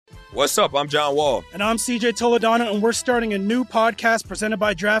What's up? I'm John Wall. And I'm CJ Toledano, and we're starting a new podcast presented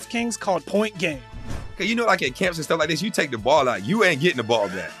by DraftKings called Point Game. Okay, you know, like at camps and stuff like this, you take the ball out, you ain't getting the ball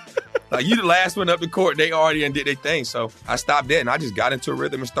back. Like, you the last one up the court, they already did their thing. So I stopped that, and I just got into a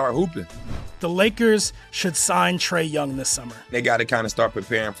rhythm and started hooping. The Lakers should sign Trae Young this summer. They got to kind of start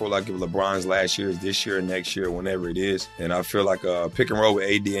preparing for, like, if LeBron's last year is this year, next year, whenever it is. And I feel like a pick and roll with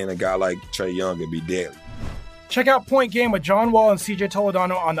AD and a guy like Trae Young would be deadly. Check out Point Game with John Wall and CJ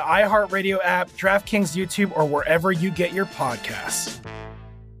Toledano on the iHeartRadio app, DraftKings YouTube, or wherever you get your podcasts.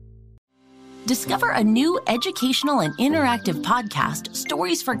 Discover a new educational and interactive podcast,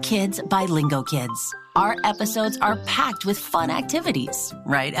 Stories for Kids by Lingo Kids. Our episodes are packed with fun activities.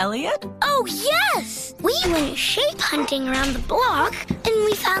 Right, Elliot? Oh, yes! We went shape hunting around the block, and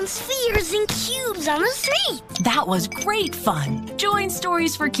we found spheres and cubes on the street. That was great fun. Join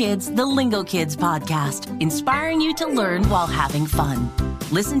Stories for Kids, the Lingo Kids podcast, inspiring you to learn while having fun.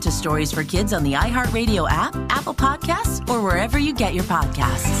 Listen to Stories for Kids on the iHeartRadio app, Apple Podcasts, or wherever you get your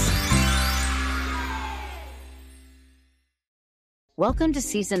podcasts. Welcome to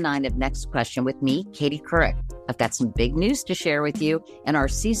Season 9 of Next Question with me, Katie Couric. I've got some big news to share with you in our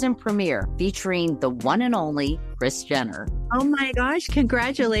season premiere featuring the one and only Kris Jenner. Oh my gosh,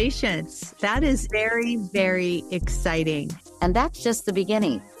 congratulations. That is very, very exciting. And that's just the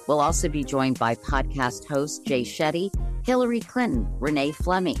beginning. We'll also be joined by podcast host Jay Shetty, Hillary Clinton, Renee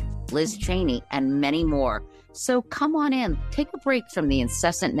Fleming, Liz Cheney, and many more. So come on in, take a break from the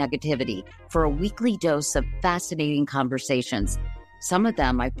incessant negativity for a weekly dose of fascinating conversations. Some of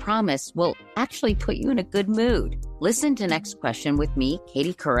them, I promise, will actually put you in a good mood. Listen to Next Question with me,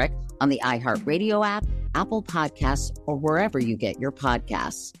 Katie Couric, on the iHeartRadio app, Apple Podcasts, or wherever you get your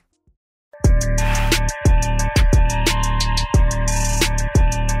podcasts.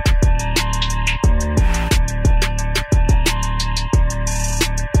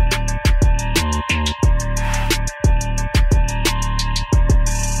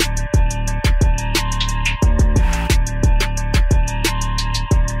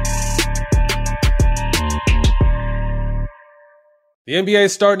 The NBA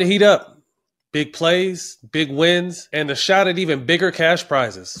is starting to heat up. Big plays, big wins, and a shot at even bigger cash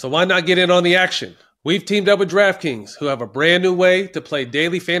prizes. So why not get in on the action? We've teamed up with DraftKings, who have a brand new way to play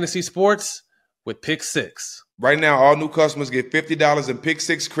daily fantasy sports with Pick 6. Right now, all new customers get $50 in Pick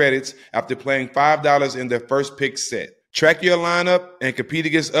 6 credits after playing $5 in their first pick set. Track your lineup and compete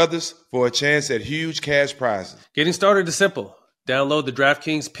against others for a chance at huge cash prizes. Getting started is simple. Download the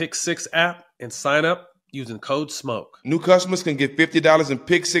DraftKings Pick 6 app and sign up using code SMOKE. New customers can get $50 in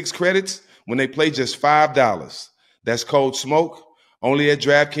Pick 6 credits when they play just $5. That's code SMOKE, only at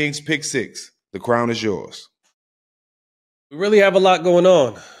DraftKings Pick 6. The crown is yours. We really have a lot going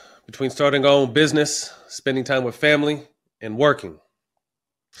on between starting our own business, spending time with family, and working.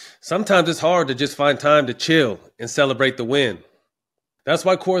 Sometimes it's hard to just find time to chill and celebrate the win. That's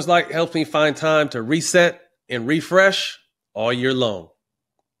why Coors Light helps me find time to reset and refresh all year long.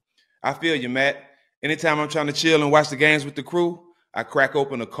 I feel you, Matt. Anytime I'm trying to chill and watch the games with the crew, I crack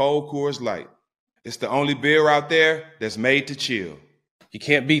open a cold Coors Light. It's the only beer out there that's made to chill. You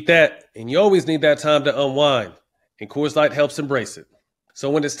can't beat that, and you always need that time to unwind, and Coors Light helps embrace it.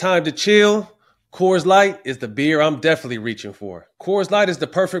 So when it's time to chill, Coors Light is the beer I'm definitely reaching for. Coors Light is the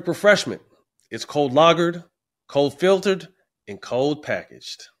perfect refreshment. It's cold lagered, cold filtered, and cold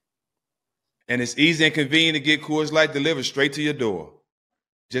packaged. And it's easy and convenient to get Coors Light delivered straight to your door.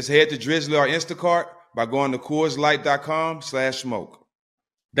 Just head to Drizzly or Instacart by going to CoorsLight.com/smoke.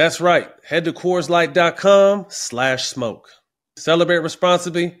 That's right. Head to CoorsLight.com/smoke. Celebrate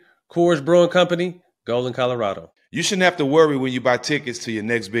responsibly. Coors Brewing Company, Golden, Colorado. You shouldn't have to worry when you buy tickets to your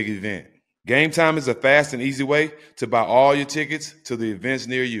next big event. Game Time is a fast and easy way to buy all your tickets to the events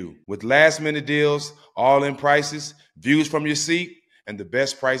near you. With last-minute deals, all-in prices, views from your seat, and the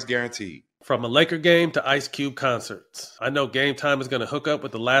best price guaranteed. From a Laker game to Ice Cube concerts, I know Game Time is going to hook up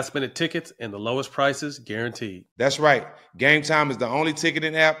with the last-minute tickets and the lowest prices guaranteed. That's right. Game Time is the only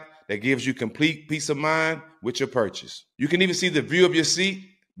ticketing app that gives you complete peace of mind with your purchase. You can even see the view of your seat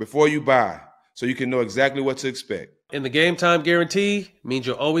before you buy, so you can know exactly what to expect. And the Game Time guarantee means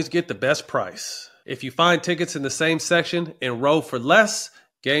you'll always get the best price. If you find tickets in the same section and row for less,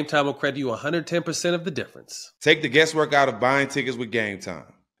 Game Time will credit you 110% of the difference. Take the guesswork out of buying tickets with Game Time.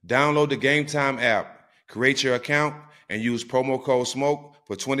 Download the Game Time app, create your account, and use promo code SMOKE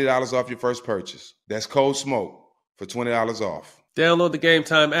for $20 off your first purchase. That's code SMOKE for $20 off. Download the Game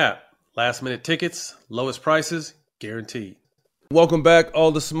Time app. Last minute tickets, lowest prices, guaranteed. Welcome back,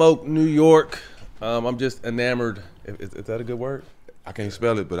 All the Smoke, New York. I'm just enamored. Is that a good word? I can't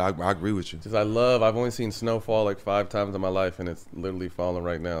spell it, but I agree with you. I've only seen snow fall like 5 times in my life, and it's literally falling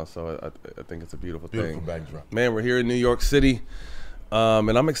right now. So I think it's a beautiful thing. Beautiful backdrop. Man, we're here in New York City,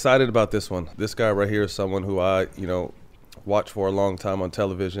 and I'm excited about this one. This guy right here is someone who I, watched for a long time on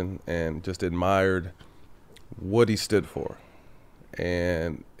television and just admired what he stood for.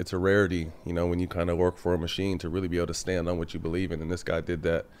 And it's a rarity, when you kind of work for a machine to really be able to stand on what you believe in. And this guy did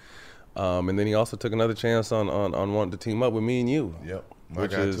that. And then he also took another chance on wanting to team up with me and you. Yep.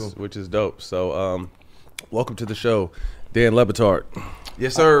 Which is dope. So welcome to the show, Dan Batard.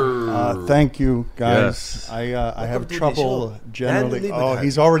 Yes, sir. Thank you, guys. Yes. I have trouble generally. Oh,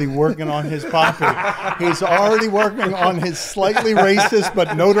 he's already working on his poppy. He's already working on his slightly racist but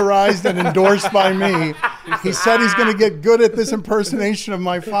notarized and endorsed by me. He said he's going to get good at this impersonation of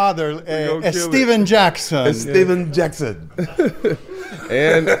my father, as Steven Jackson. As Steven Jackson.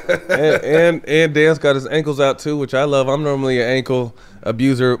 And Dan's got his ankles out too, which I love. I'm normally an ankle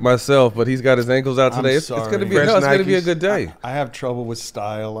abuser myself, but he's got his ankles out today. It's gonna be a good day. I have trouble with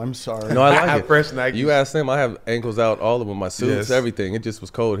style. I'm sorry. No, I like it. Fresh Nikes. You asked him. I have ankles out all over my suits, everything. It just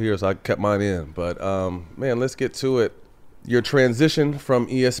was cold here, so I kept mine in. But man, let's get to it. Your transition from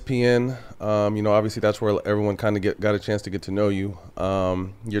ESPN, obviously that's where everyone kind of got a chance to get to know you.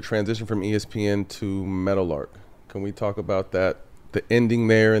 Your transition from ESPN to Meadowlark. Can we talk about that? The ending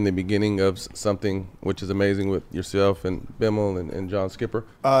there and the beginning of something which is amazing with yourself and Bimmel and John Skipper.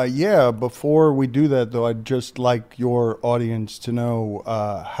 Yeah, before we do that, though, I'd just like your audience to know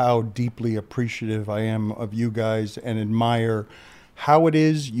how deeply appreciative I am of you guys and admire how it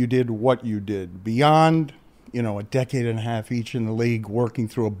is you did what you did. Beyond, a decade and a half each in the league, working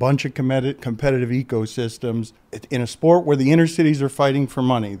through a bunch of competitive ecosystems in a sport where the inner cities are fighting for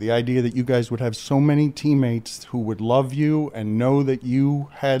money. The idea that you guys would have so many teammates who would love you and know that you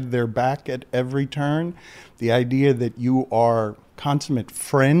had their back at every turn. The idea that you are consummate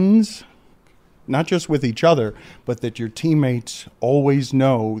friends, not just with each other, but that your teammates always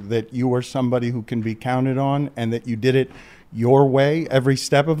know that you are somebody who can be counted on and that you did it your way every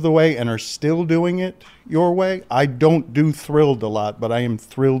step of the way and are still doing it your way. I don't do thrilled a lot, but I am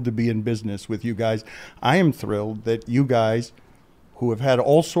thrilled to be in business with you guys. I am thrilled that you guys, who have had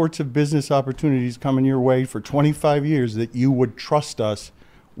all sorts of business opportunities coming your way for 25 years, that you would trust us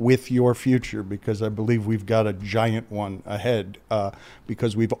with your future, because I believe we've got a giant one ahead,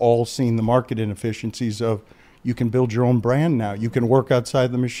 because we've all seen the market inefficiencies of you can build your own brand now. You can work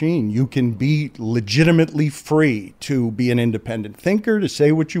outside the machine. You can be legitimately free to be an independent thinker, to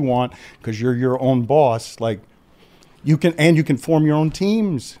say what you want, because you're your own boss. You can form your own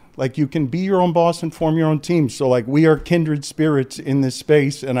teams. You can be your own boss and form your own teams. So we are kindred spirits in this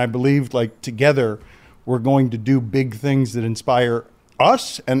space. And I believe together we're going to do big things that inspire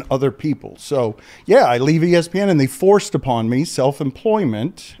us and other people. So yeah, I leave ESPN and they forced upon me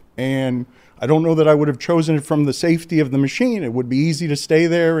self-employment, and I don't know that I would have chosen it from the safety of the machine. It would be easy to stay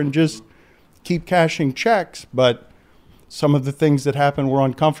there and just keep cashing checks. But some of the things that happened were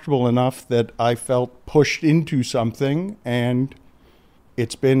uncomfortable enough that I felt pushed into something. And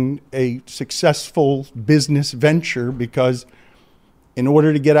it's been a successful business venture, because in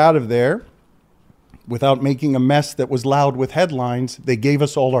order to get out of there without making a mess that was loud with headlines, they gave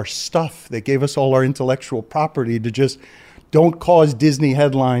us all our stuff. They gave us all our intellectual property to just don't cause Disney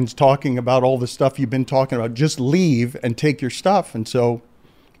headlines talking about all the stuff you've been talking about. Just leave and take your stuff. And so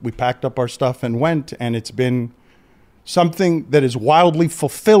we packed up our stuff and went, and it's been something that is wildly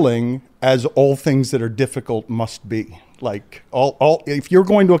fulfilling, as all things that are difficult must be. If you're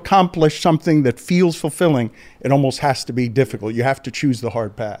going to accomplish something that feels fulfilling, it almost has to be difficult. You have to choose the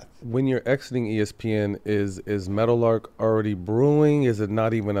hard path. When you're exiting ESPN, is Meadowlark already brewing? Is it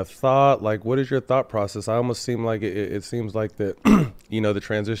not even a thought? What is your thought process? I almost seem like it seems like that, the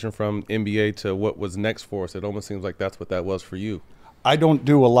transition from NBA to what was next for us, it almost seems like that's what that was for you. I don't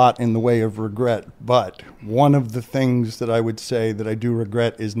do a lot in the way of regret, but one of the things that I would say that I do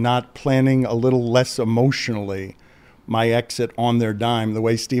regret is not planning a little less emotionally my exit on their dime, the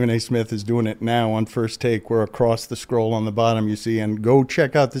way Stephen A. Smith is doing it now on First Take, where across the scroll on the bottom you see, and go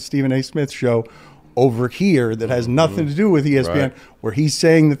check out the Stephen A. Smith show over here that has nothing to do with ESPN, right, where he's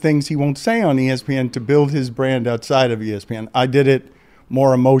saying the things he won't say on ESPN to build his brand outside of ESPN. I did it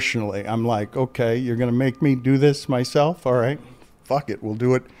more emotionally. I'm like, okay, you're going to make me do this myself? All right, fuck it. We'll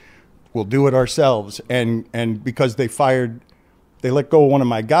do it. We'll do it ourselves. And because they let go of one of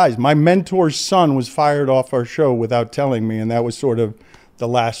my guys. My mentor's son was fired off our show without telling me, and that was sort of the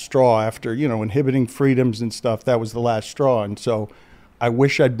last straw after, inhibiting freedoms and stuff. That was the last straw. And so I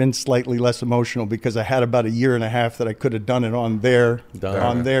wish I'd been slightly less emotional, because I had about a year and a half that I could have done it on their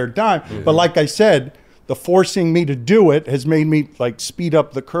dime. Mm-hmm. But like I said, the forcing me to do it has made me like speed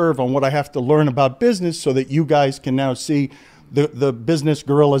up the curve on what I have to learn about business, so that you guys can now see the business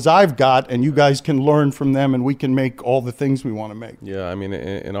gorillas I've got, and you guys can learn from them, and we can make all the things we want to make. Yeah, I mean,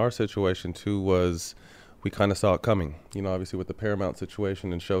 in our situation too, was we kind of saw it coming, you know, obviously with the Paramount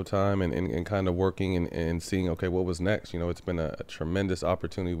situation and Showtime, and kind of working and seeing, okay, what was next. You know, it's been a tremendous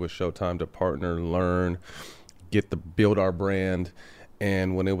opportunity with Showtime to partner, learn, build our brand.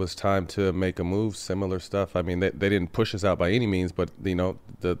 And when it was time to make a move, similar stuff. I mean, they didn't push us out by any means, but, you know,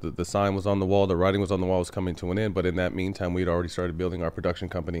 the sign was on the wall, the writing was on the wall, was coming to an end. But in that meantime, we'd already started building our production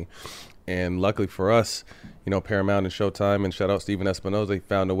company. And luckily for us, you know, Paramount and Showtime, and shout out Steven Espinosa, they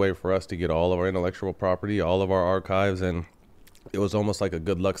found a way for us to get all of our intellectual property, all of our archives, and it was almost like a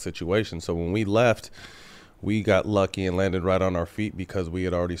good luck situation. So when we left, we got lucky and landed right on our feet because we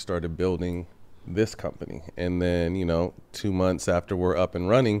had already started building this company. And then, you know, 2 months after we're up and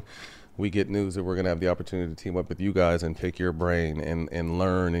running, we get news that we're going to have the opportunity to team up with you guys and pick your brain and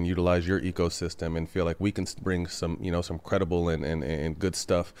learn and utilize your ecosystem and feel like we can bring some, you know, some credible and good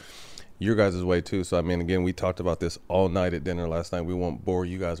stuff your guys' way too. So I mean, again, we talked about this all night at dinner last night. We won't bore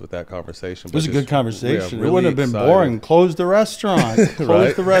you guys with that conversation. It was a good conversation. Really it wouldn't have been boring. Close the restaurant.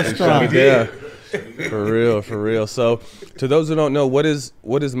 Close the restaurant. Yeah. For real. So, to those who don't know, what is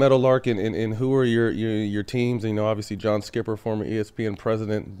Meadowlark, and who are your teams? And, you know, obviously John Skipper, former ESPN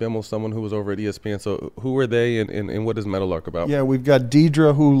president, Bimmel, someone who was over at ESPN. So, who are they, and what is Meadowlark about? Yeah, we've got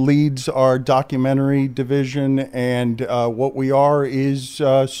Deidre, who leads our documentary division, and what we are is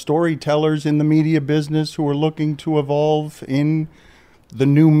storytellers in the media business who are looking to evolve in the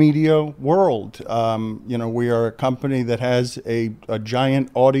new media world. You know, we are a company that has a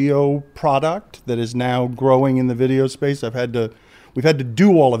giant audio product that is now growing in the video space. We've had to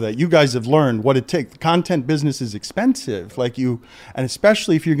do all of that. You guys have learned what it takes. The content business is expensive, and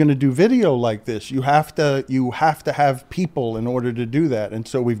especially if you're going to do video like this, you have to have people in order to do that. And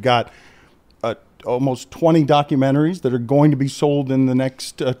so we've got almost 20 documentaries that are going to be sold in the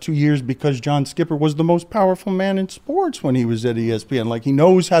next 2 years, because John Skipper was the most powerful man in sports when he was at ESPN. Like, he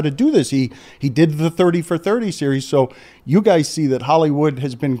knows how to do this. He did the 30 for 30 series. So you guys see that Hollywood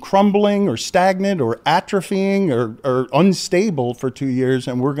has been crumbling or stagnant or atrophying or unstable for 2 years,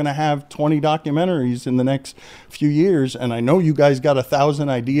 and we're going to have 20 documentaries in the next few years. And I know you guys got 1,000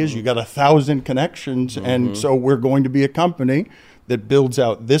 ideas, you got 1,000 connections, and so we're going to be a company that builds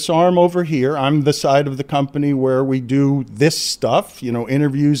out this arm over here. I'm the side of the company where we do this stuff, you know,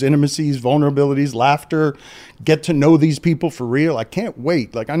 interviews, intimacies, vulnerabilities, laughter, get to know these people for real. I can't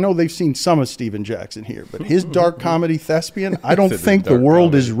wait. Like, I know they've seen some of Steven Jackson here, but his dark comedy thespian, I don't think the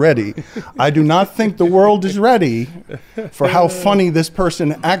world is ready. I do not think the world is ready for how funny this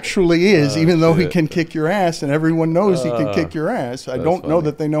person actually is, even though he can kick your ass, and everyone knows he can kick your ass. I don't know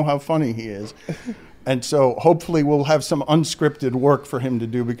that they know how funny he is. And so hopefully we'll have some unscripted work for him to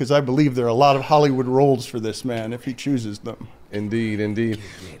do, because I believe there are a lot of Hollywood roles for this man if he chooses them. Indeed.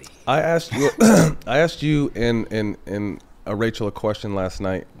 I asked you and Rachel a question last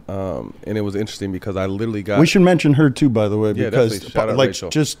night, and it was interesting because I literally got. We should mention her too, by the way, because shout out like Rachel.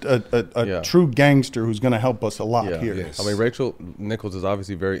 Just a true gangster who's going to help us a lot here. Yes. I mean, Rachel Nichols is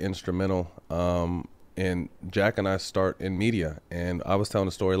obviously very instrumental. And Jack and I start in media, and I was telling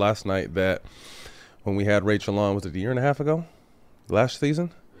a story last night that when we had Rachel on, was it a year and a half ago, last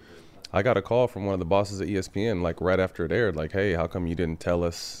season? I got a call from one of the bosses at ESPN, like right after it aired, like, hey, how come you didn't tell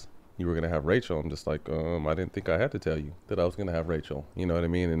us you were going to have Rachel? I'm just like, I didn't think I had to tell you that I was going to have Rachel. You know what I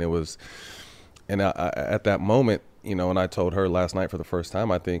mean? And it was, and I, at that moment, you know, and I told her last night for the first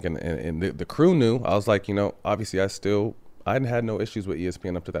time, I think, and the crew knew. I was like, you know, obviously I hadn't had no issues with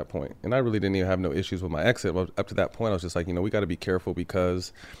ESPN up to that point. And I really didn't even have no issues with my exit. But up to that point, I was just like, you know, we got to be careful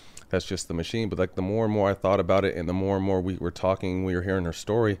because that's just the machine. But like the more and more I thought about it, and the more and more we were talking, we were hearing her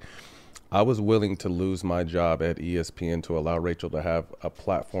story, I was willing to lose my job at ESPN to allow Rachel to have a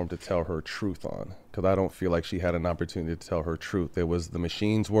platform to tell her truth on, because I don't feel like she had an opportunity to tell her truth. It was the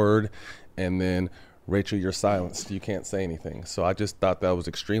machine's word, and then, Rachel, you're silenced. You can't say anything. So I just thought that was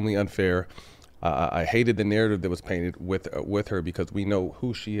extremely unfair. I hated the narrative that was painted with her, because we know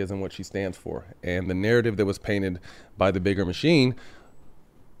who she is and what she stands for. And the narrative that was painted by the bigger machine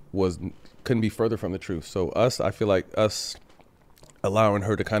couldn't be further from the truth. So I feel like us allowing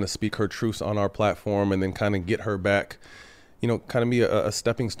her to kind of speak her truths on our platform, and then kind of get her back, you know, kind of be a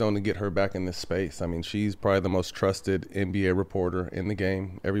stepping stone to get her back in this space. I mean, she's probably the most trusted NBA reporter in the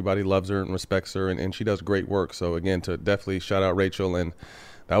game. Everybody loves her and respects her, and she does great work. So again, to definitely shout out Rachel, and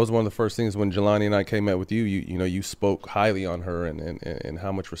That was one of the first things when Jelani and I came out with you. You spoke highly on her and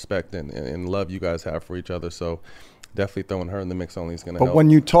how much respect and love you guys have for each other. So definitely throwing her in the mix only is going to help. But when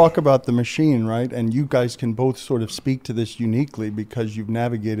you talk about the machine, right, and you guys can both sort of speak to this uniquely because you've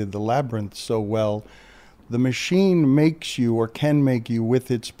navigated the labyrinth so well, the machine makes you, or can make you with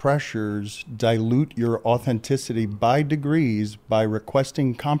its pressures, dilute your authenticity by degrees by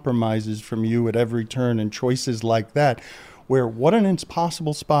requesting compromises from you at every turn and choices like that. Where what an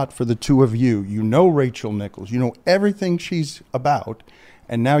impossible spot for the two of you. You know Rachel Nichols, you know everything she's about,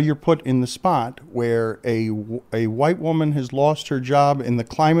 and now you're put in the spot where a white woman has lost her job in the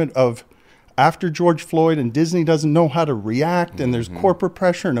climate of after George Floyd, and Disney doesn't know how to react, and there's corporate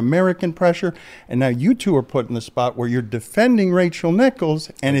pressure and American pressure, and now you two are put in the spot where you're defending Rachel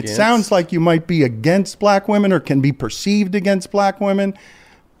Nichols, and it sounds like you might be against black women or can be perceived against black women.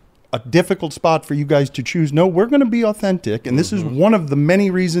 A difficult spot for you guys to choose. No, we're going to be authentic. And this is one of the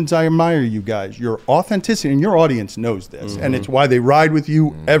many reasons I admire you guys. Your authenticity, and your audience knows this. And it's why they ride with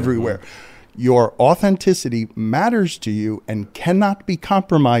you everywhere. Your authenticity matters to you and cannot be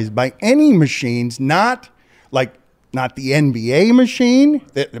compromised by any machines, not the NBA machine.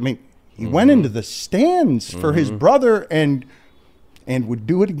 He went into the stands for his brother and would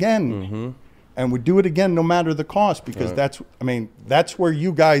do it again. And would do it again no matter the cost, because that's where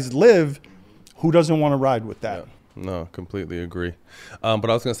you guys live. Who doesn't want to ride with that? Yeah. No, completely agree. But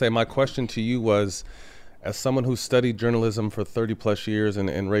I was going to say, my question to you was, as someone who studied journalism for 30 plus years,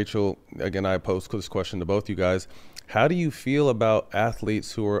 and Rachel, again, I pose this question to both you guys, how do you feel about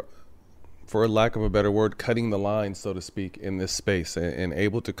athletes who are, for lack of a better word, cutting the line, so to speak, in this space and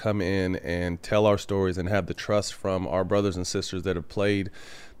able to come in and tell our stories and have the trust from our brothers and sisters that have played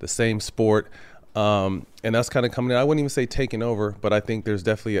the same sport, and that's kind of coming in. I wouldn't even say taking over, but I think there's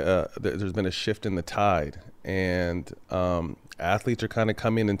definitely there's been a shift in the tide, and athletes are kind of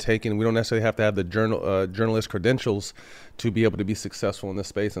coming and taking. We don't necessarily have to have the journalist credentials to be able to be successful in this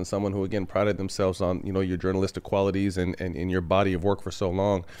space. And someone who, again, prided themselves on your journalistic qualities and your body of work for so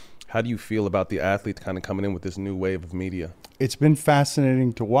long. How do you feel about the athletes kind of coming in with this new wave of media? It's been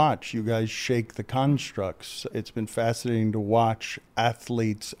fascinating to watch you guys shake the constructs. It's been fascinating to watch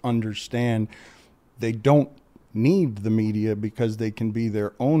athletes understand they don't need the media because they can be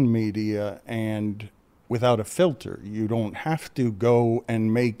their own media and without a filter. You don't have to go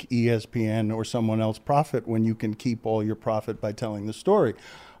and make ESPN or someone else profit when you can keep all your profit by telling the story.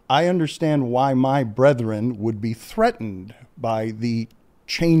 I understand why my brethren would be threatened by the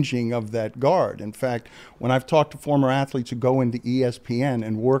changing of that guard. In fact, when I've talked to former athletes who go into ESPN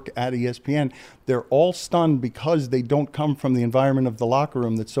and work at ESPN, they're all stunned because they don't come from the environment of the locker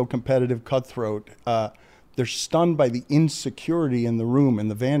room that's so competitive, cutthroat. They're stunned by the insecurity in the room in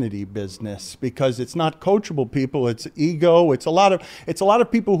the vanity business because it's not coachable people, it's ego. It's a lot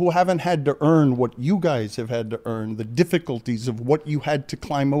of people who haven't had to earn what you guys have had to earn, the difficulties of what you had to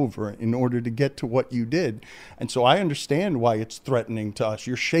climb over in order to get to what you did. And so I understand why it's threatening to us.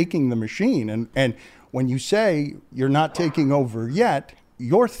 You're shaking the machine. And when you say you're not taking over yet,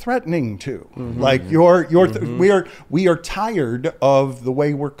 you're threatening to. Like we are tired of the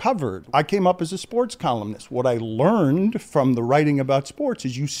way we're covered. I came up as a sports columnist. What I learned from the writing about sports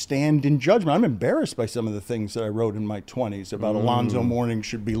is you stand in judgment. I'm embarrassed by some of the things that I wrote in my 20s about Alonzo Mourning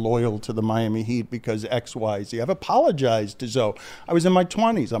should be loyal to the Miami Heat because X, Y, Z. I've apologized to Zoe. I was in my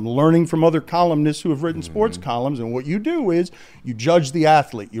 20s. I'm learning from other columnists who have written sports columns, and what you do is you judge the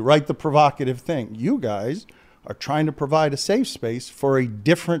athlete. You write the provocative thing. You guys are trying to provide a safe space for a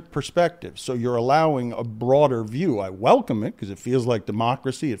different perspective. So you're allowing a broader view. I welcome it because it feels like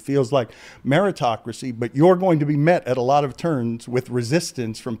democracy. It feels like meritocracy, but you're going to be met at a lot of turns with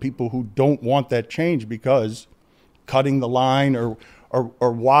resistance from people who don't want that change because cutting the line or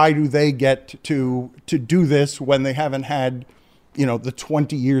why do they get to do this when they haven't had, the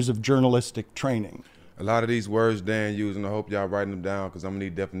 20 years of journalistic training? A lot of these words Dan using, I hope y'all writing them down because I'm going to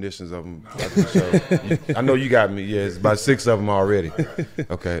need definitions of them. So, I know you got me. Yeah, it's about 6 of them already.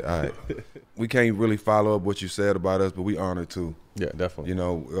 Okay, all right. We can't really follow up what you said about us, but we honored too. Yeah, definitely.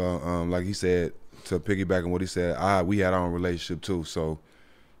 Like he said, to piggyback on what he said, we had our own relationship too. So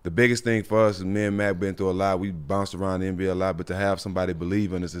the biggest thing for us is me and Matt been through a lot. We bounced around the NBA a lot, but to have somebody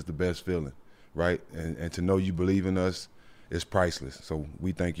believe in us is the best feeling, right? And to know you believe in us is priceless. So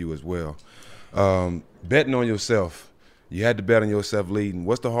we thank you as well. Betting on yourself. You had to bet on yourself leading.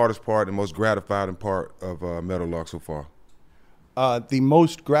 What's the hardest part and most gratifying part of Meadowlark so far? The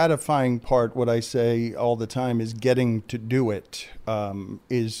most gratifying part, what I say all the time, is getting to do it.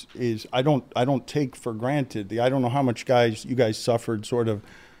 I don't take for granted. I don't know how much you guys suffered sort of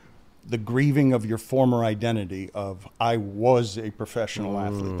the grieving of your former identity of I was a professional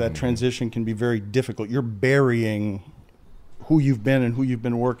athlete. That transition can be very difficult. You're burying who you've been and who you've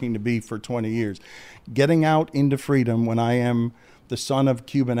been working to be for 20 years. Getting out into freedom when I am the son of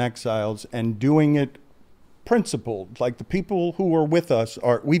Cuban exiles and doing it principled, like the people who are with us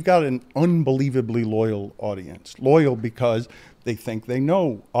we've got an unbelievably loyal audience. Loyal because they think they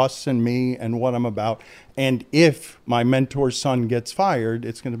know us and me and what I'm about. And if my mentor's son gets fired,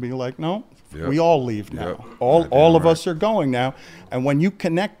 it's going to be like, no, we all leave now. All of us are going now. And when you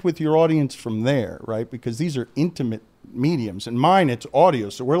connect with your audience from there, right, because these are intimate mediums, and mine, it's audio.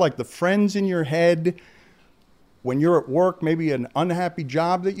 So we're like the friends in your head when you're at work, maybe an unhappy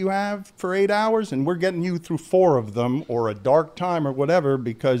job that you have for 8 hours, and we're getting you through 4 of them, or a dark time or whatever,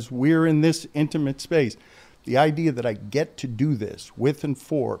 because we're in this intimate space. The idea that I get to do this with and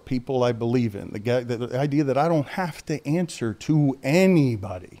for people I believe in, the idea that I don't have to answer to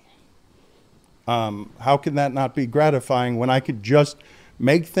anybody. How can that not be gratifying when I could just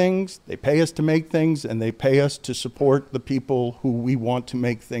make things, they pay us to make things, and they pay us to support the people who we want to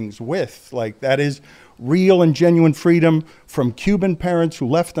make things with. Like, that is real and genuine freedom from Cuban parents who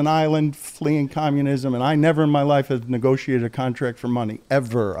left an island fleeing communism. And I never in my life have negotiated a contract for money,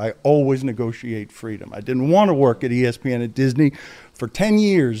 ever. I always negotiate freedom. I didn't want to work at ESPN at Disney. For 10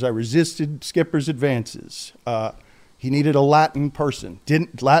 years, I resisted Skipper's advances. He needed a Latin person. They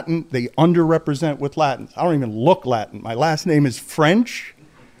underrepresent with Latins. I don't even look Latin. My last name is French,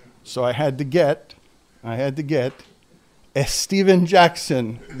 so I had to get Steven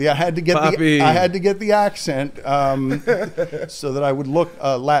Jackson. I had to get the accent so that I would look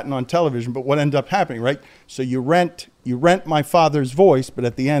Latin on television. But what ended up happening, right? So you rent my father's voice, but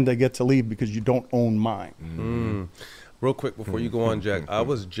at the end I get to leave because you don't own mine. Real quick before you go on, Jack, I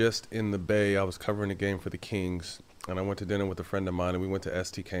was just in the Bay. I was covering a game for the Kings, and I went to dinner with a friend of mine, and we went to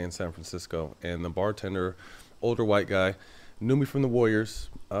STK in San Francisco. And the bartender, older white guy, knew me from the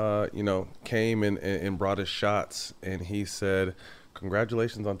Warriors, came and brought us shots, and he said,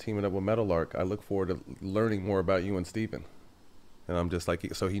 "Congratulations on teaming up with Meadowlark. I look forward to learning more about you and Steven." And I'm just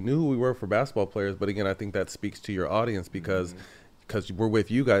like, so he knew who we were for basketball players, but again, I think that speaks to your audience because we're with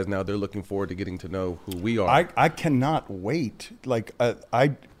you guys now. They're looking forward to getting to know who we are. I cannot wait. Like, I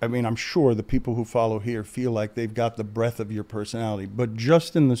mean, I'm sure the people who follow here feel like they've got the breadth of your personality, but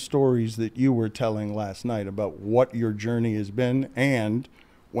just in the stories that you were telling last night about what your journey has been, and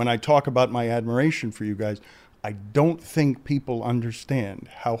when I talk about my admiration for you guys, I don't think people understand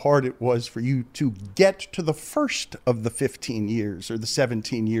how hard it was for you to get to the first of the 15 years or the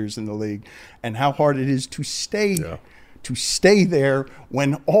 17 years in the league, and how hard it is to stay there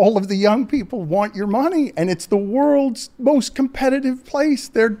when all of the young people want your money, and it's the world's most competitive place.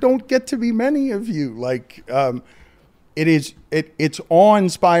 There don't get to be many of you. Like, it's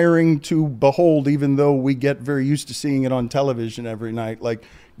awe-inspiring to behold, even though we get very used to seeing it on television every night. Like,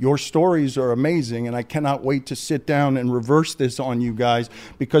 your stories are amazing, and I cannot wait to sit down and reverse this on you guys,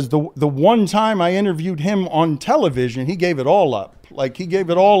 because the one time I interviewed him on television, he gave it all up. Like, he gave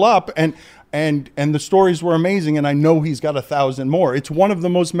it all up, and the stories were amazing, and I know he's got 1,000 more. It's one of the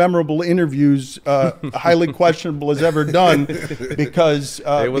most memorable interviews, highly questionable, has ever done, because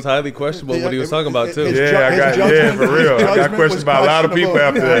it was highly questionable what he was talking about too. For real. I got questions about a lot of people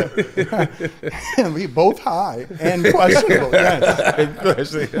after that. We both high and questionable.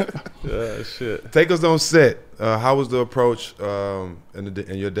 Yes. Shit. Take us on set. How was the approach in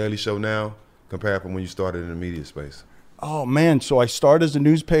your daily show now compared from when you started in the media space? Oh, man. So I start as a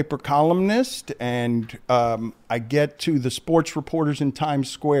newspaper columnist, and I get to the sports reporters in Times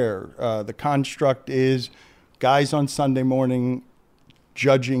Square. The construct is guys on Sunday morning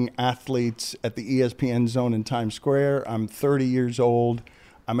judging athletes at the ESPN zone in Times Square. I'm 30 years old.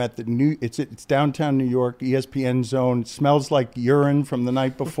 I'm at it's downtown New York, ESPN zone. It smells like urine from the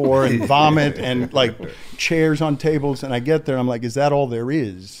night before and vomit and like chairs on tables. And I get there and I'm like, is that all there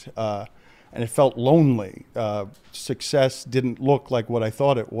is? And it felt lonely. Success didn't look like what I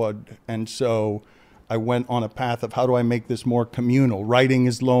thought it would. And so I went on a path of how do I make this more communal? Writing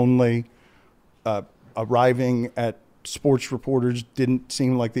is lonely. Arriving at sports reporters didn't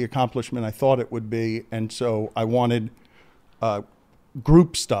seem like the accomplishment I thought it would be. And so I wanted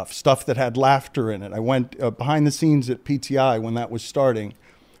group stuff that had laughter in it. I went behind the scenes at PTI when that was starting.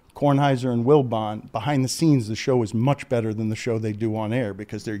 Kornheiser and Wilbon, behind the scenes, the show is much better than the show they do on air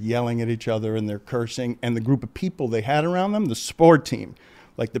because they're yelling at each other and they're cursing. And the group of people they had around them, the sport team,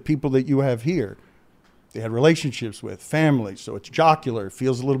 like the people that you have here, they had relationships with, families. So it's jocular. It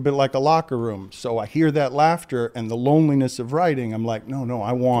feels a little bit like a locker room. So I hear that laughter and the loneliness of writing. I'm like, no,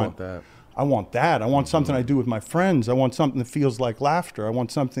 I want I want that. I want something I do with my friends. I want something that feels like laughter. I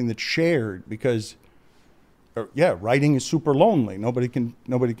want something that's shared because, writing is super lonely. Nobody can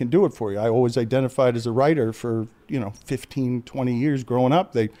do it for you. I always identified as a writer for, 15, 20 years growing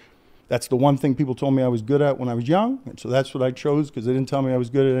up. That's the one thing people told me I was good at when I was young. And so that's what I chose because they didn't tell me I was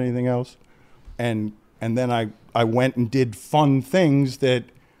good at anything else. And then I went and did fun things that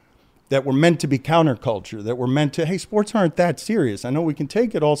were meant to be counterculture, that were meant to, hey, sports aren't that serious. I know we can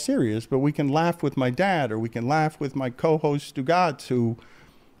take it all serious, but we can laugh with my dad or we can laugh with my co-host Stugatz, who,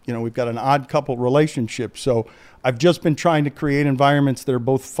 we've got an odd couple relationship. So I've just been trying to create environments that are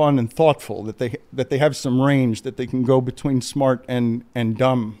both fun and thoughtful, that they have some range, that they can go between smart and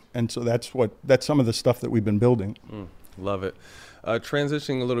dumb. And so that's some of the stuff that we've been building. Love it.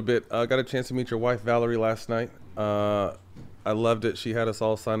 Transitioning a little bit, I got a chance to meet your wife, Valerie, last night. I loved it. She had us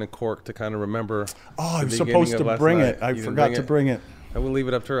all signing cork to kind of remember. Oh, I was supposed to bring it. I forgot to bring it. I will leave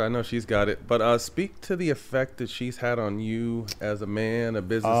it up to her. I know she's got it. But speak to the effect that she's had on you as a man, a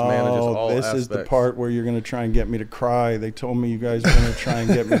businessman, and just all this aspects. Is the part where you're going to try and get me to cry. They told me you guys are going to try and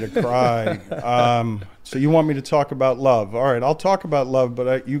get me to cry. So you want me to talk about love. All right, I'll talk about love,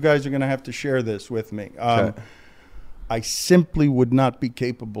 but you guys are going to have to share this with me. Okay. I simply would not be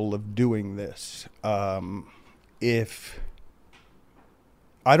capable of doing this if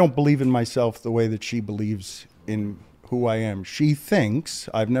I don't believe in myself the way that she believes in who I am. She thinks,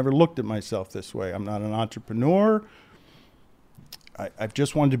 I've never looked at myself this way. I'm not an entrepreneur. I've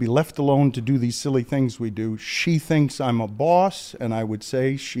just wanted to be left alone to do these silly things we do. She thinks I'm a boss, and I would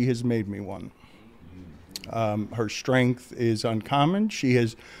say she has made me one. Her strength is uncommon. She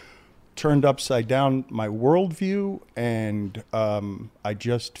has turned upside down my worldview, and I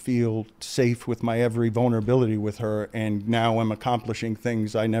just feel safe with my every vulnerability with her, and now I'm accomplishing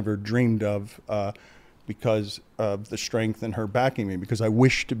things I never dreamed of because of the strength in her backing me, because I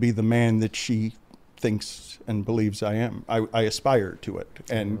wish to be the man that she thinks and believes I am. I aspire to it.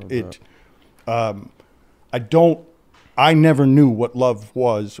 And I never knew what love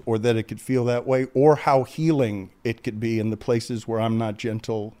was, or that it could feel that way, or how healing it could be in the places where I'm not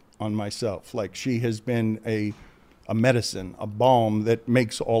gentle on myself. Like, she has been a medicine, a balm that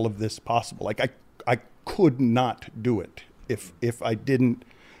makes all of this possible. Like, I could not do it if I didn't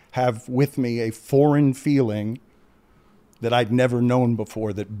have with me a foreign feeling that I'd never known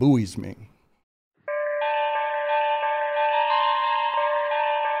before that buoys me.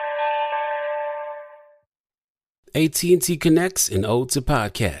 AT&T connects an ode to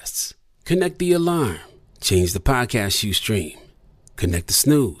podcasts. Connect the alarm. Change the podcast you stream. Connect the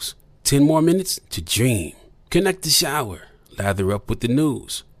snooze. 10 more minutes to dream. Connect the shower. Lather up with the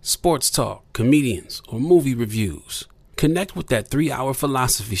news, sports talk, comedians, or movie reviews. Connect with that 3-hour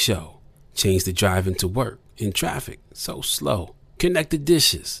philosophy show. Change the drive into work in traffic so slow. Connect the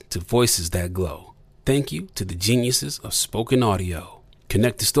dishes to voices that glow. Thank you to the geniuses of spoken audio.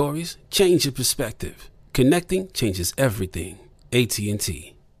 Connect the stories, change your perspective. Connecting changes everything.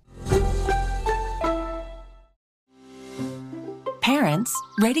 AT&T. Parents,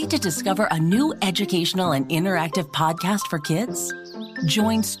 ready to discover a new educational and interactive podcast for kids?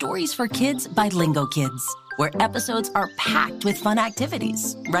 Join Stories for Kids by Lingo Kids, where episodes are packed with fun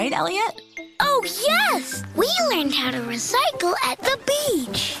activities. Right, Elliot? Oh, yes! We learned how to recycle at the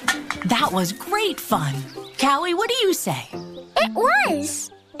beach. That was great fun. Callie, what do you say? It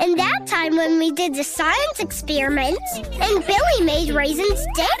was. And that time when we did the science experiments, and Billy made raisins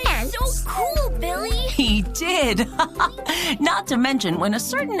dance. So cool, Billy. He did. Not to mention when a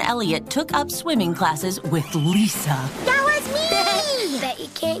certain Elliot took up swimming classes with Lisa. That was me! Bet you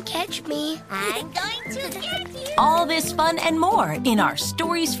can't catch me. I'm going to get you. All this fun and more in our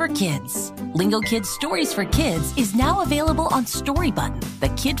Stories for Kids. Lingo Kids Stories for Kids is now available on Story Button, the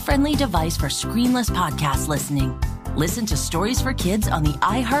kid-friendly device for screenless podcast listening. Listen to Stories for Kids on the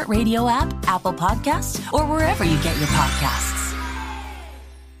iHeartRadio app, Apple Podcasts, or wherever you get your podcasts.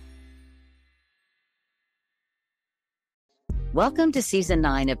 Welcome to Season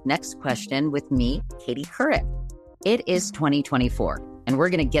 9 of Next Question with me, Katie Couric. It is 2024, and we're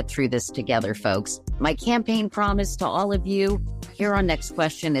going to get through this together, folks. My campaign promise to all of you here on Next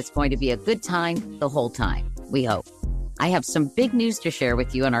Question is going to be a good time the whole time, we hope. I have some big news to share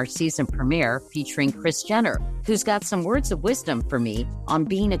with you in our season premiere featuring Kris Jenner, who's got some words of wisdom for me on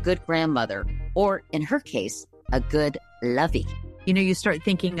being a good grandmother, or in her case, a good lovey. You know, you start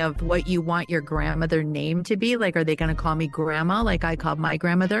thinking of what you want your grandmother name to be. Like, are they going to call me grandma like I called my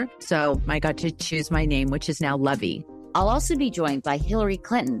grandmother? So I got to choose my name, which is now Lovey. I'll also be joined by Hillary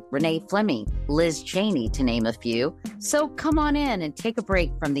Clinton, Renee Fleming, Liz Cheney, to name a few. So come on in and take a break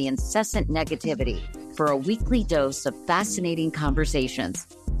from the incessant negativity for a weekly dose of fascinating conversations.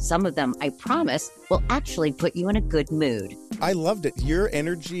 Some of them, I promise, will actually put you in a good mood. I loved it. Your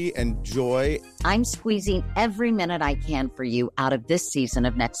energy and joy. I'm squeezing every minute I can for you out of this season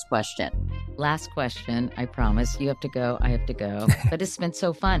of Next Question. Last question, I promise. You have to go, I have to go. But it's been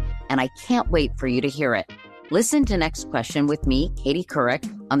so fun, and I can't wait for you to hear it. Listen to Next Question with me, Katie Couric,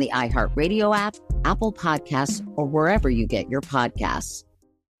 on the iHeartRadio app, Apple Podcasts, or wherever you get your podcasts.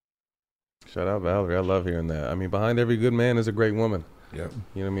 Shout out Valerie. I love hearing that. I mean, behind every good man is a great woman. Yeah.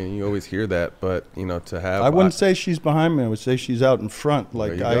 You know what I mean? You always hear that, but, you know, to have... I wouldn't say she's behind me. I would say she's out in front.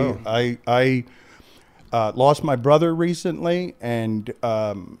 Like, I lost my brother recently, and,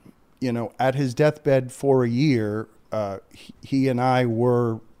 you know, at his deathbed for a year, he and I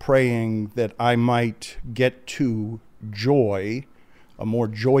were praying that I might get to joy, a more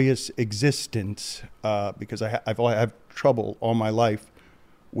joyous existence, because I've had trouble all my life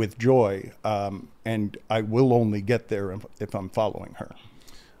with joy, and I will only get there if I'm following her.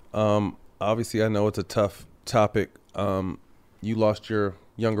 Obviously, I know it's a tough topic. You lost your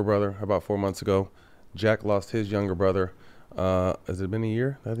younger brother about 4 months ago. Jack lost his younger brother. Has it been a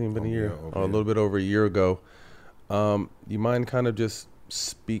year? Hasn't even been a year. A little bit over a year ago. You mind kind of just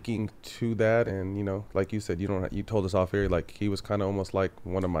speaking to that? And, you know, like you said, you told us off air, like he was kind of almost like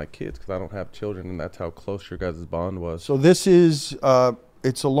one of my kids because I don't have children, and that's how close your guys' bond was. So this is...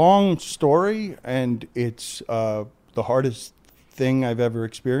 it's a long story, and it's the hardest thing I've ever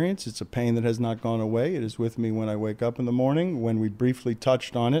experienced. It's a pain that has not gone away. It is with me when I wake up in the morning. When we briefly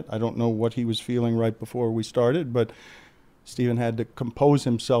touched on it, I don't know what he was feeling right before we started, but Stephen had to compose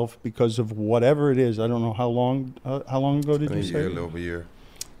himself because of whatever it is. I don't know how long ago did you say? A little over a year.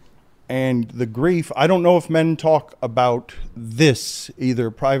 And the grief, I don't know if men talk about this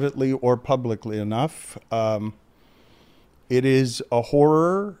either privately or publicly enough. It is a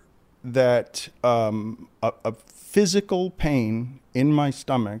horror that, a physical pain in my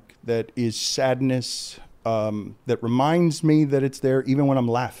stomach that is sadness, that reminds me that it's there even when I'm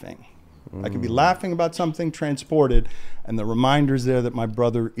laughing. I could be laughing about something, transported, and the reminder's there that my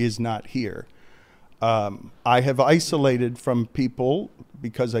brother is not here. I have isolated from people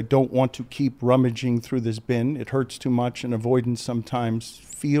because I don't want to keep rummaging through this bin. It hurts too much, and avoidance sometimes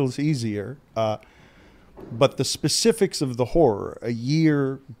feels easier. But the specifics of the horror, a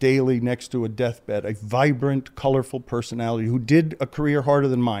year daily next to a deathbed, a vibrant, colorful personality who did a career harder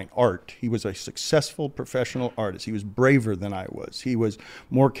than mine, art. He was a successful professional artist. He was braver than I was. He was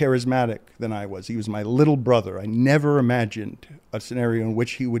more charismatic than I was. He was my little brother. I never imagined a scenario in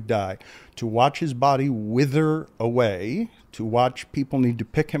which he would die. To watch his body wither away, to watch people need to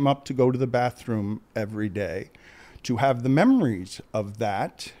pick him up to go to the bathroom every day, to have the memories of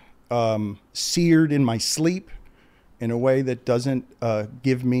that seared in my sleep in a way that doesn't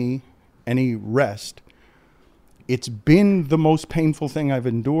give me any rest. It's been the most painful thing I've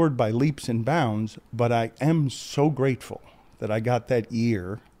endured by leaps and bounds, but I am so grateful that I got that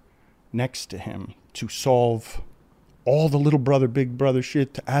year next to him to solve all the little brother, big brother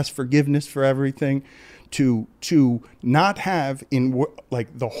shit, to ask forgiveness for everything, to not have in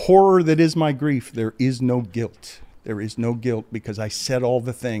like the horror that is my grief, there is no guilt. There is no guilt because I said all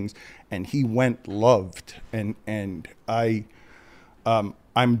the things, and he went loved, and I'm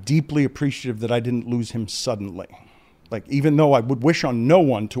deeply appreciative that I didn't lose him suddenly. Like, even though I would wish on no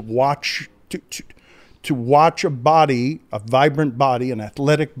one to watch to watch a body, a vibrant body, an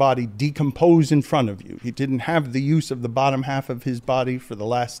athletic body decompose in front of you. He didn't have the use of the bottom half of his body for the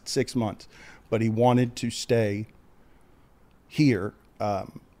last 6 months, but he wanted to stay here.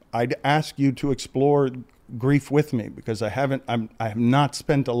 I'd ask you to explore grief with me because I have not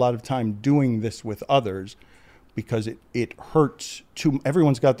spent a lot of time doing this with others because it hurts too.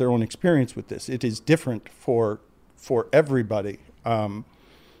 Everyone's got their own experience with this. It is different for everybody.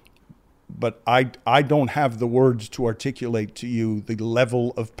 But I don't have the words to articulate to you the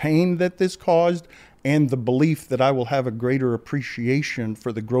level of pain that this caused and the belief that I will have a greater appreciation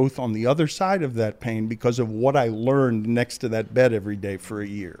for the growth on the other side of that pain because of what I learned next to that bed every day for a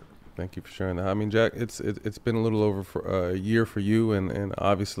year. Thank you for sharing that. I mean, Jack, it's been a little over for a year for you, and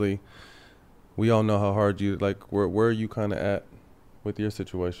obviously we all know how hard you, like, where are you kind of at with your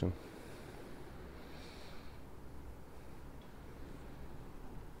situation?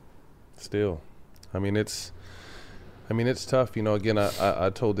 Still, I mean, it's tough. You know, again, I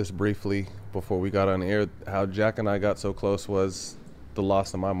told this briefly before we got on air, how Jack and I got so close was the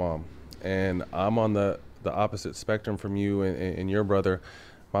loss of my mom. And I'm on the opposite spectrum from you and your brother.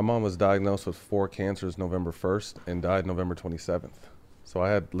 My mom was diagnosed with 4 cancers November 1st and died November 27th. So I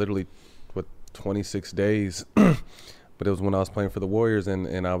had literally, 26 days, but it was when I was playing for the Warriors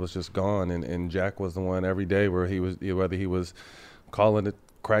and I was just gone. And Jack was the one every day where whether he was calling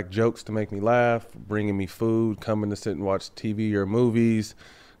crack jokes to make me laugh, bringing me food, coming to sit and watch TV or movies,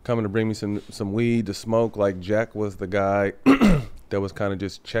 coming to bring me some weed to smoke. Like, Jack was the guy that was kind of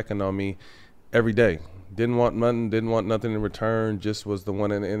just checking on me every day. Didn't want nothing in return, just was the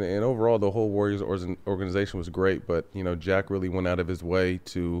one. And overall, the whole Warriors organization was great. But, you know, Jack really went out of his way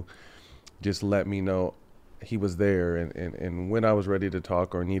to just let me know he was there. And when I was ready to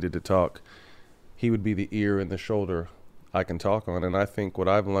talk or needed to talk, he would be the ear and the shoulder I can talk on. And I think what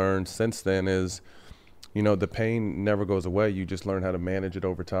I've learned since then is, you know, the pain never goes away. You just learn how to manage it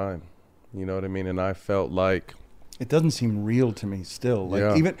over time. You know what I mean? And I felt like, it doesn't seem real to me still. Like,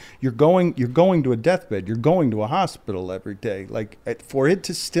 Yeah. even you're going to a deathbed, you're going to a hospital every day. Like, for it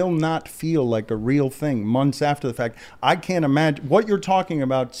to still not feel like a real thing months after the fact, I can't imagine what you're talking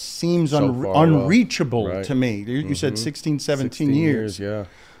about. Seems So far unreachable right. to me. You said 16, 17 16 years. Yeah.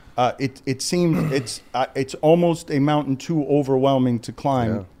 It seems it's almost a mountain too overwhelming to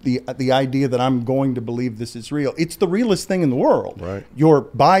climb. The idea that I'm going to believe this is real. It's the realest thing in the world. Right. You're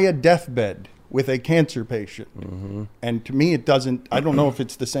by a deathbed with a cancer patient. And to me, it doesn't, I don't know if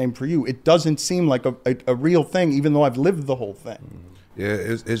it's the same for you. It doesn't seem like a real thing, even though I've lived the whole thing. Yeah,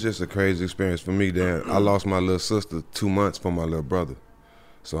 it's just a crazy experience for me. Dan, I lost my little sister 2 months from my little brother.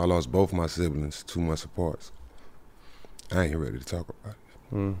 So I lost both my siblings 2 months apart. I ain't ready to talk about it.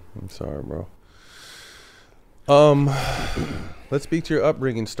 I'm sorry, bro. Let's speak to your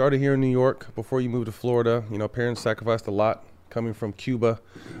upbringing. Started here in New York before you moved to Florida. You know, parents sacrificed a lot coming from Cuba.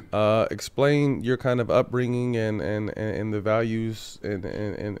 Explain your kind of upbringing and the values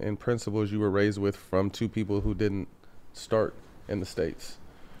and principles you were raised with from two people who didn't start in the States.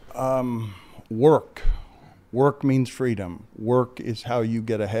 Work. Work means freedom. Work is how you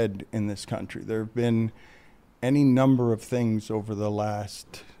get ahead in this country. There have been any number of things over the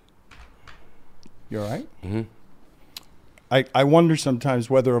last... You all right? Mm-hmm. I wonder sometimes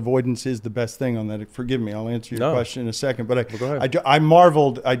whether avoidance is the best thing on that. Forgive me, I'll answer your question in a second. But go ahead. I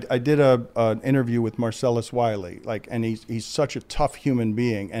marveled. I did an interview with Marcellus Wiley, and he's such a tough human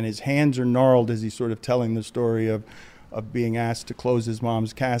being, and his hands are gnarled as he's sort of telling the story of being asked to close his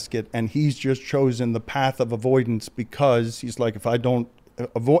mom's casket, and he's just chosen the path of avoidance because he's like, if I don't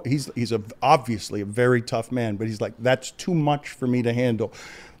avoid, he's obviously a very tough man, but he's like, that's too much for me to handle.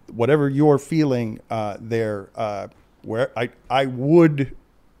 Whatever you're feeling where I would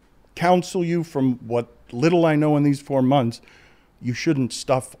counsel you, from what little I know in these 4 months, you shouldn't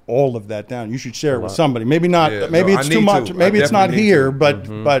stuff all of that down. You should share it with somebody. Maybe not. Yeah, maybe it's too much. Maybe it's not here.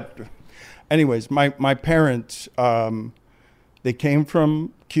 But anyways, my parents, they came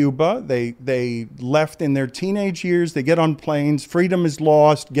from Cuba. They left in their teenage years. They get on planes. Freedom is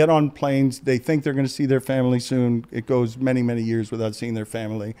lost. Get on planes. They think they're going to see their family soon. It goes many, many years without seeing their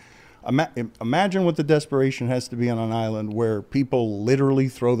family. Imagine what the desperation has to be on an island where people literally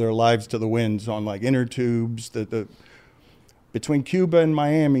throw their lives to the winds on like inner tubes. Between Cuba and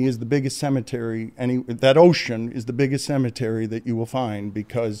Miami is the biggest cemetery. That ocean is the biggest cemetery that you will find,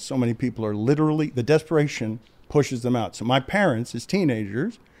 because so many people are literally, the desperation pushes them out. So my parents, as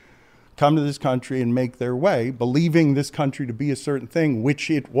teenagers, come to this country and make their way, believing this country to be a certain thing, which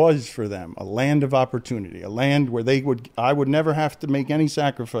it was for them, a land of opportunity, a land where I would never have to make any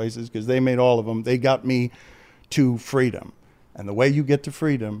sacrifices because they made all of them. They got me to freedom. And the way you get to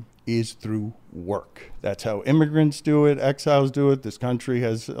freedom is through work. That's how immigrants do it, exiles do it. This country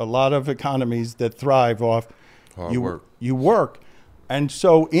has a lot of economies that thrive off hard work. You work. And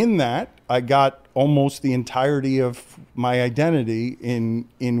so in that, I got almost the entirety of my identity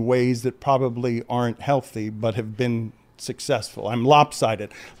in ways that probably aren't healthy, but have been successful. I'm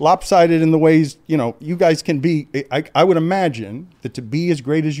lopsided. Lopsided in the ways, you guys can be. I would imagine that to be as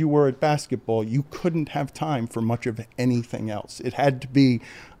great as you were at basketball, you couldn't have time for much of anything else. It had to be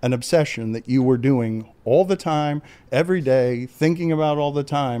an obsession that you were doing all the time, every day, thinking about all the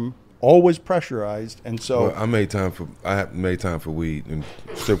time, always pressurized. And so I made time for weed and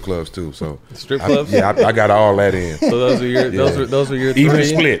strip clubs too. So strip clubs? I got all that in. So those were your even three?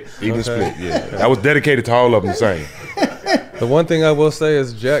 split. Yeah. I was dedicated to all of them the same. The one thing I will say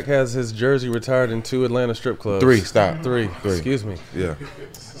is Jack has his jersey retired in 2 Atlanta strip clubs. Three. Excuse me. Yeah.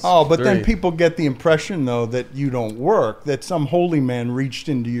 Oh, but then people get the impression, though, that you don't work, that some holy man reached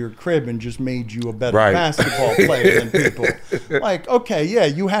into your crib and just made you a better basketball player than people. Like, okay, yeah,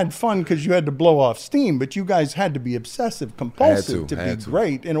 you had fun because you had to blow off steam, but you guys had to be obsessive compulsive to be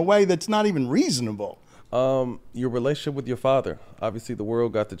great in a way that's not even reasonable. Your relationship with your father. Obviously, the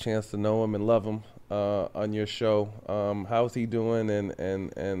world got the chance to know him and love him on your show. How's he doing,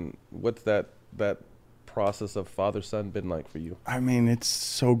 and what's that process of father-son been like for you? I mean, it's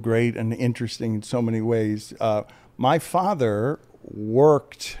so great and interesting in so many ways. My father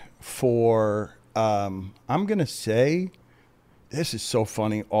worked for, I'm going to say, this is so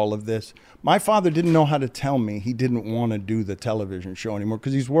funny, all of this. My father didn't know how to tell me he didn't want to do the television show anymore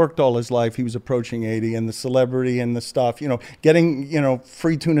because he's worked all his life. He was approaching 80, and the celebrity and the stuff, getting,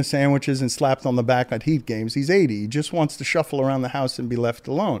 free tuna sandwiches and slapped on the back at Heat games. He's 80. He just wants to shuffle around the house and be left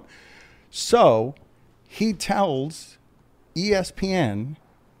alone. So he tells ESPN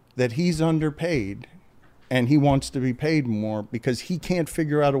that he's underpaid and he wants to be paid more because he can't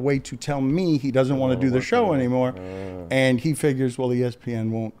figure out a way to tell me he doesn't want to do the show anymore. And he figures, well, ESPN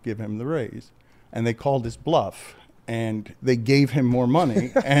won't give him the raise. And they called his bluff and they gave him more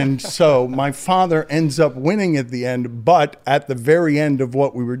money. And so my father ends up winning at the end, but at the very end of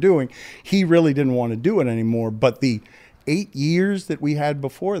what we were doing, he really didn't want to do it anymore. But the 8 years that we had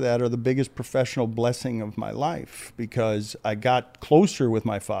before that are the biggest professional blessing of my life because I got closer with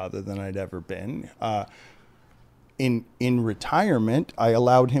my father than I'd ever been. In retirement, I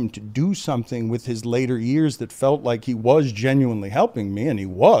allowed him to do something with his later years that felt like he was genuinely helping me, and he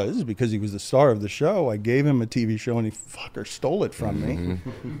was because he was the star of the show. I gave him a TV show, and he fucker stole it from me.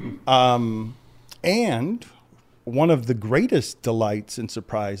 And one of the greatest delights and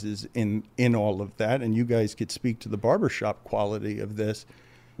surprises in all of that, and you guys could speak to the barbershop quality of this,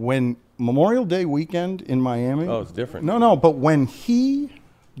 when Memorial Day weekend in Miami. Oh, it's different. No, but when he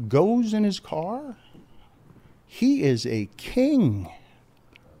goes in his car, he is a king.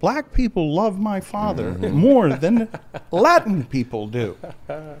 Black people love my father more than Latin people do.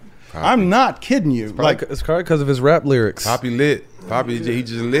 I'm not kidding you. It's probably because of his rap lyrics. Poppy lit. Poppy, he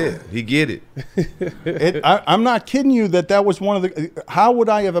just lit. He get it. I'm not kidding you that was one of the. How would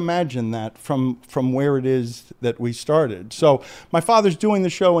I have imagined that from where it is that we started? So my father's doing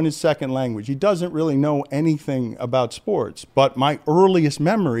the show in his second language. He doesn't really know anything about sports, but my earliest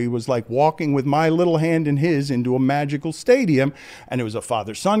memory was like walking with my little hand in his into a magical stadium, and it was a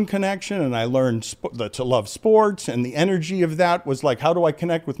father-son connection, and I learned to love sports, and the energy of that was like, how do I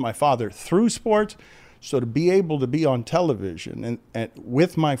connect with my father through sports? So to be able to be on television and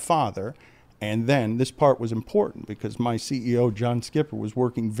with my father, and then this part was important because my CEO, John Skipper, was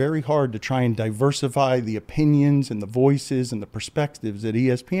working very hard to try and diversify the opinions and the voices and the perspectives at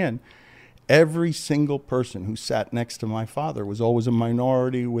ESPN. Every single person who sat next to my father was always a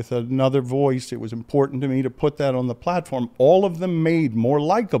minority with another voice. It was important to me to put that on the platform. All of them made more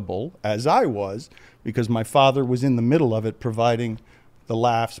likable, as I was, because my father was in the middle of it, providing the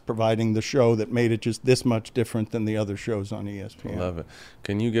laughs, providing the show that made it just this much different than the other shows on ESPN. I love it.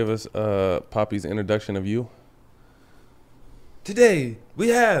 Can you give us Poppy's introduction of you? Today we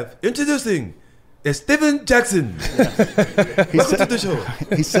have introducing Steven Jackson. Welcome to the show.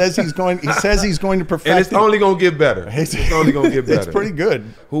 He says he's going to perfect. And it's only going to get better. It's only going to get better. It's pretty good.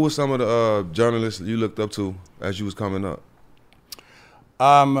 Who were some of the journalists you looked up to as you was coming up?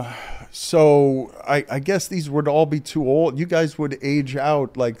 So I guess these would all be too old. You guys would age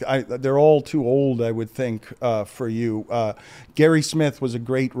out. They're all too old, I would think, for you. Gary Smith was a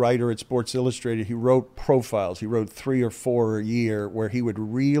great writer at Sports Illustrated. He wrote profiles. He wrote 3 or 4 a year where he would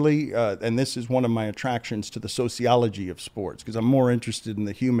really, and this is one of my attractions to the sociology of sports, because I'm more interested in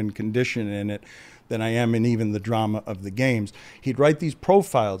the human condition in it than I am in even the drama of the games. He'd write these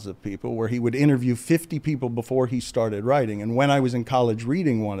profiles of people where he would interview 50 people before he started writing. And when I was in college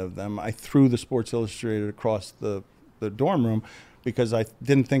reading one of them, I threw the Sports Illustrated across the dorm room because I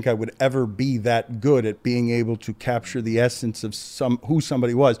didn't think I would ever be that good at being able to capture the essence of who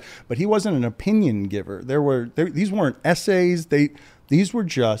somebody was. But he wasn't an opinion giver. These weren't essays. These were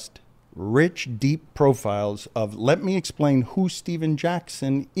just rich, deep profiles of, let me explain who Steven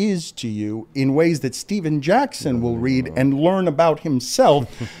Jackson is to you in ways that Steven Jackson will read and learn about himself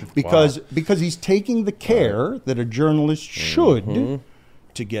because he's taking the care that a journalist should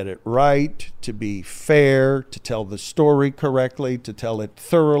to get it right, to be fair, to tell the story correctly, to tell it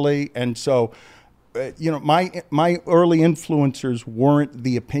thoroughly. And so my early influencers weren't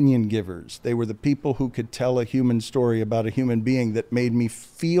the opinion givers. They were the people who could tell a human story about a human being that made me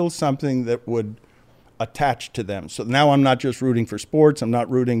feel something that would attach to them. So now I'm not just rooting for sports. I'm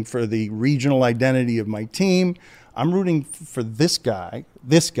not rooting for the regional identity of my team. I'm rooting for this guy,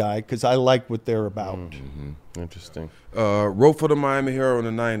 because I like what they're about. Interesting. Wrote for the Miami Herald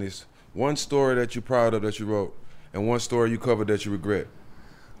in the 90s. One story that you're proud of that you wrote, and one story you covered that you regret.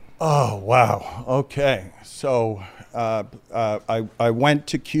 Oh, wow. Okay. So I went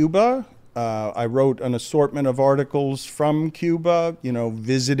to Cuba. I wrote an assortment of articles from Cuba,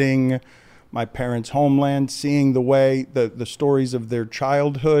 visiting my parents' homeland, seeing the way, the stories of their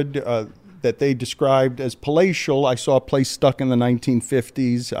childhood that they described as palatial. I saw a place stuck in the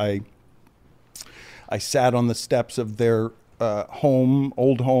 1950s. I sat on the steps of their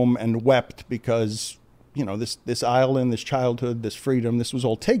old home, and wept because, you know, this island, this childhood, this freedom, this was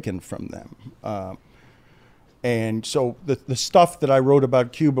all taken from them. And so the stuff that I wrote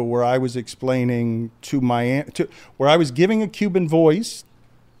about Cuba, where I was explaining where I was giving a Cuban voice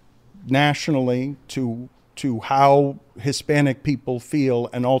nationally to how Hispanic people feel,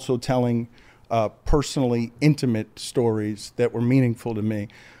 and also telling personally intimate stories that were meaningful to me.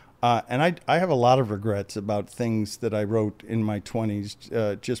 And I have a lot of regrets about things that I wrote in my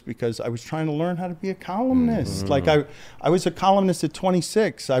 20s, just because I was trying to learn how to be a columnist. Like I was a columnist at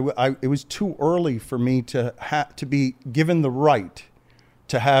 26. It was too early for me to be given the right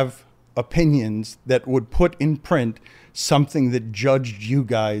to have opinions that would put in print something that judged you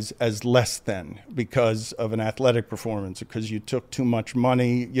guys as less than because of an athletic performance, because you took too much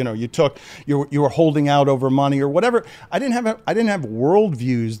money, you know, you were holding out over money or whatever. I didn't have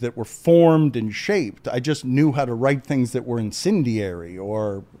worldviews that were formed and shaped. I just knew how to write things that were incendiary,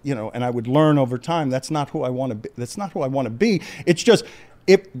 or, you know, and I would learn over time. That's not who I want to be. That's not who I want to be. It's just,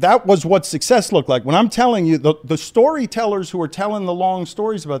 if that was what success looked like. When I'm telling you, the storytellers who are telling the long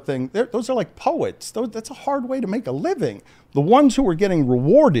stories about things, those are like poets. That's a hard way to make a living. The ones who were getting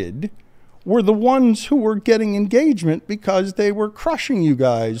rewarded were the ones who were getting engagement because they were crushing you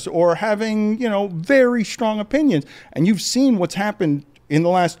guys or having, you know, very strong opinions. And you've seen what's happened in the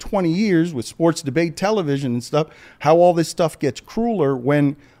last 20 years with sports debate television and stuff, how all this stuff gets crueler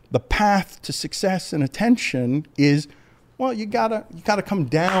when the path to success and attention is, well, you gotta come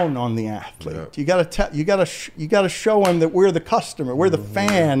down on the athlete. Yeah. You gotta show him that we're the customer, we're the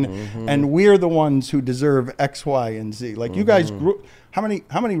fan, and we're the ones who deserve X, Y, and Z. Like you guys grew. How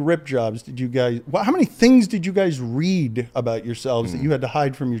many rip jobs did you guys? Well, how many things did you guys read about yourselves that you had to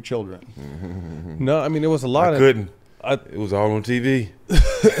hide from your children? No, I mean it was a lot. I couldn't. It was all on TV.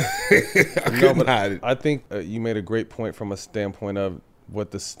 I couldn't hide it. I think you made a great point from a standpoint of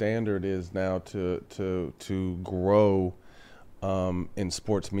what the standard is now to grow in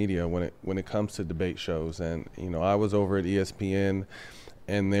sports media when it comes to debate shows. And, you know, I was over at ESPN,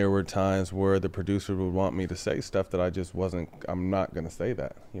 and there were times where the producer would want me to say stuff that I just I'm not going to say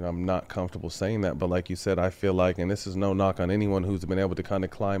that. You know, I'm not comfortable saying that. But like you said, I feel like, and this is no knock on anyone who's been able to kind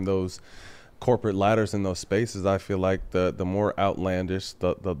of climb those corporate ladders in those spaces, I feel like the more outlandish,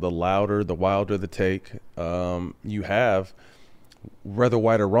 the louder, the wilder the take you have, whether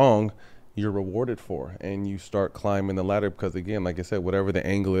white or wrong, you're rewarded for, and you start climbing the ladder because, again, like I said, whatever the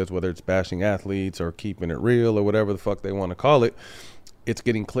angle is, whether it's bashing athletes or keeping it real or whatever the fuck they want to call it, it's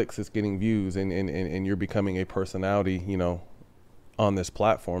getting clicks, it's getting views, and you're becoming a personality, you know, on this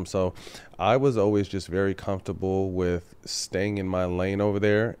platform. So I was always just very comfortable with staying in my lane over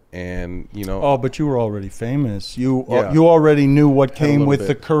there, and, you know. Oh, but you were already famous. You already knew what came with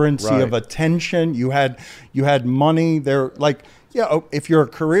the currency of attention. You had money there, like. Yeah, if you're a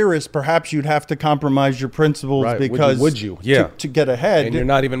careerist, perhaps you'd have to compromise your principles because would you? Yeah. To get ahead. And you're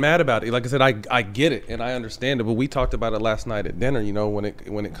not even mad about it. Like I said, I get it and I understand it. But we talked about it last night at dinner. You know, when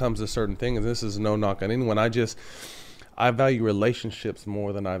it comes to certain things, and this is no knock on anyone. I value relationships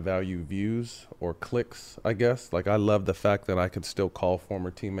more than I value views or clicks, I guess. Like, I love the fact that I could still call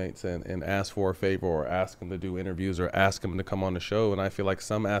former teammates and ask for a favor, or ask them to do interviews, or ask them to come on the show. And I feel like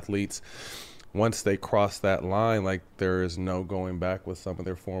some athletes, once they cross that line, like, there is no going back with some of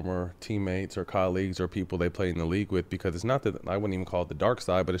their former teammates or colleagues or people they played in the league with, because it's not that, I wouldn't even call it the dark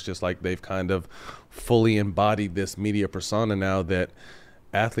side, but it's just like they've kind of fully embodied this media persona now that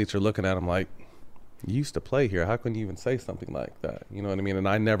athletes are looking at them like, you used to play here. How can you even say something like that? You know what I mean? And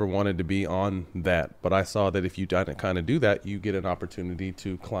I never wanted to be on that, but I saw that if you didn't kind of do that, you get an opportunity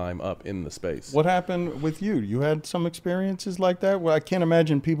to climb up in the space. What happened with you? You had some experiences like that? Well, I can't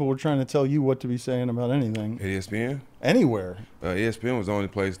imagine people were trying to tell you what to be saying about anything. ESPN? Anywhere. ESPN was the only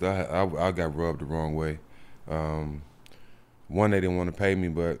place that I got rubbed the wrong way. One, they didn't want to pay me,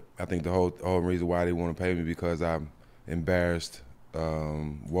 but I think the whole reason why they didn't want to pay me because I embarrassed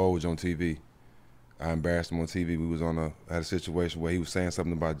Woj on TV. I embarrassed him on TV. We was had a situation where he was saying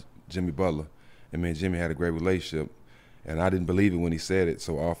something about Jimmy Butler, and me and Jimmy had a great relationship, and I didn't believe it when he said it.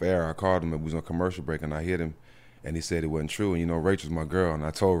 So off air, I called him. It was on commercial break, and I hit him, and he said it wasn't true. And you know, Rachel's my girl, and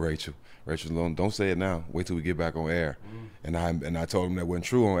I told Rachel, don't say it now. Wait till we get back on air. And I told him that wasn't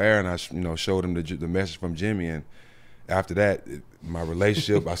true on air, and I showed him the message from Jimmy. And after that, my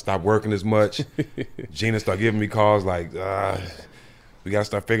relationship, I stopped working as much. Gina started giving me calls like, we got to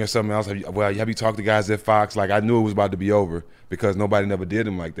start figuring something else. Have you talked to guys at Fox? Like, I knew it was about to be over because nobody never did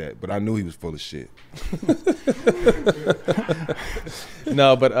him like that. But I knew he was full of shit.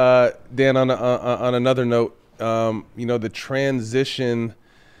 No, but Dan, on another note, the transition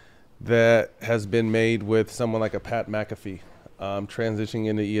that has been made with someone like a Pat McAfee transitioning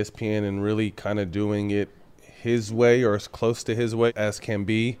into ESPN and really kind of doing it his way or as close to his way as can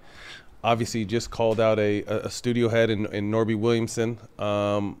be. Obviously, just called out a studio head in Norby Williamson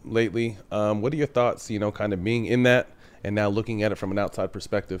lately. What are your thoughts, kind of being in that and now looking at it from an outside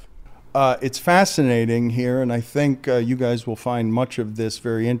perspective? It's fascinating here, and I think you guys will find much of this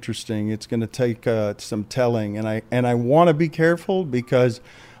very interesting. It's going to take some telling, and I want to be careful because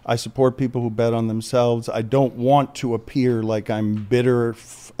I support people who bet on themselves. I don't want to appear like I'm bitter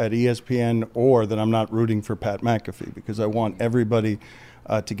at ESPN or that I'm not rooting for Pat McAfee, because I want everybody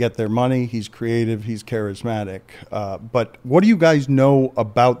to get their money. He's creative. He's charismatic. But what do you guys know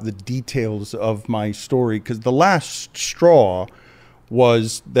about the details of my story? Because the last straw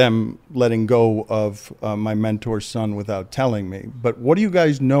was them letting go of my mentor's son without telling me. But what do you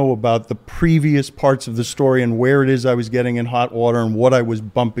guys know about the previous parts of the story and where it is I was getting in hot water and what I was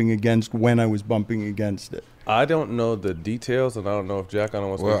bumping against when I was bumping against it? I don't know the details, and I don't know if Jack, I don't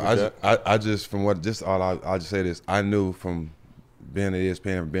want to Well, Jack. I just, from what, just all I'll just say this. I knew from being at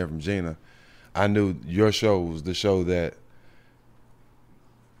ESPN and being from Gina, I knew your show was the show that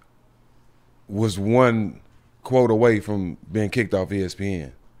was one quote away from being kicked off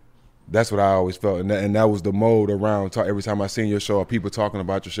ESPN. That's what I always felt, and that was the mode around. Every time I seen your show, or people talking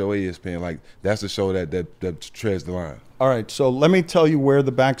about your show at ESPN, like that's the show that treads the line. All right, so let me tell you where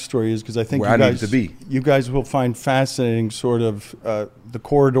the backstory is, because I think you guys will find fascinating sort of the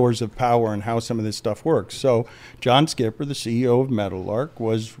corridors of power and how some of this stuff works. So John Skipper, the CEO of Meadowlark,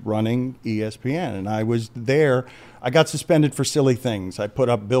 was running ESPN, and I was there. I got suspended for silly things. I put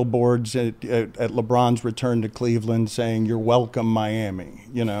up billboards at LeBron's return to Cleveland saying, "You're welcome, Miami,"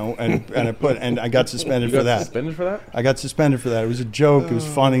 and I got suspended for that. Suspended for that? I got suspended for that. It was a joke. It was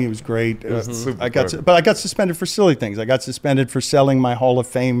funny. It was great. I got suspended for silly things. I got suspended for selling my Hall of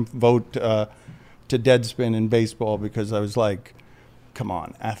Fame vote to Deadspin in baseball because I was like, "Come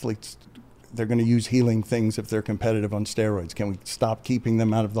on, athletes. They're going to use healing things if they're competitive on steroids. Can we stop keeping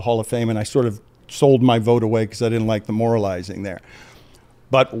them out of the Hall of Fame?" And I sort of sold my vote away because I didn't like the moralizing there.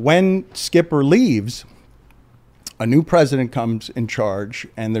 But when Skipper leaves, a new president comes in charge,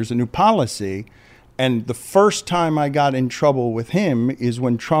 and there's a new policy. And the first time I got in trouble with him is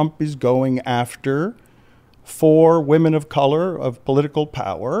when Trump is going after 4 women of color of political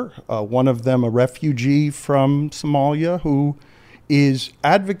power, one of them a refugee from Somalia who is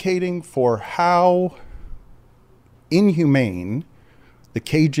advocating for how inhumane the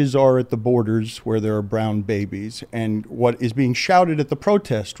cages are at the borders where there are brown babies. And what is being shouted at the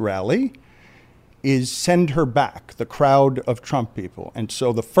protest rally is send her back, the crowd of Trump people. And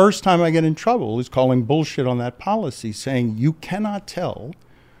so the first time I get in trouble is calling bullshit on that policy, saying you cannot tell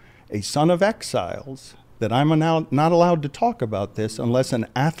a son of exiles that I'm now not allowed to talk about this unless an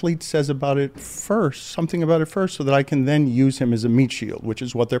athlete says about it first, something about it first, so that I can then use him as a meat shield, which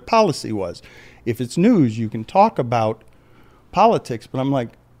is what their policy was. If it's news, you can talk about politics, but I'm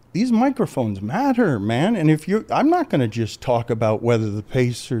like, these microphones matter, man. And I'm not going to just talk about whether the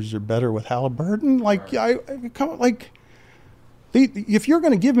Pacers are better with Halliburton. Like, if you're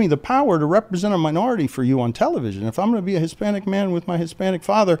going to give me the power to represent a minority for you on television, if I'm going to be a Hispanic man with my Hispanic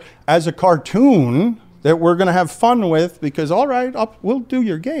father as a cartoon that we're going to have fun with, because all right, we'll do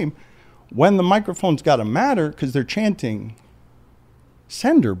your game. When the microphone's got to matter because they're chanting,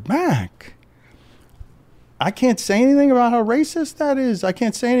 send her back. I can't say anything about how racist that is. I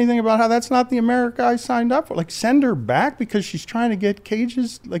can't say anything about how that's not the America I signed up for. Like, send her back because she's trying to get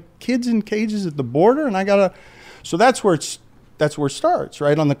cages, like kids in cages at the border, and I gotta. So that's where it starts,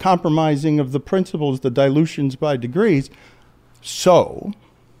 right? On the compromising of the principles, the dilutions by degrees. So,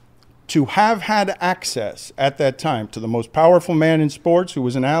 to have had access at that time to the most powerful man in sports, who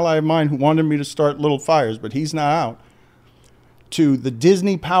was an ally of mine, who wanted me to start little fires, but he's not out, to the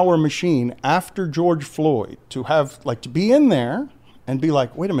Disney power machine after George Floyd, to have, like, to be in there and be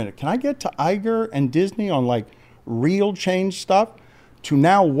like, wait a minute, can I get to Iger and Disney on, like, real change stuff? To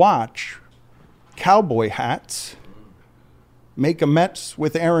now watch cowboy hats make a Mets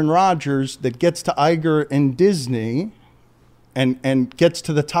with Aaron Rodgers that gets to Iger and Disney and gets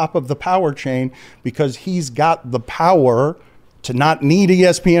to the top of the power chain because he's got the power to not need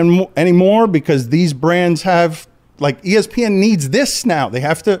ESPN anymore because these brands have, like, ESPN needs this now. They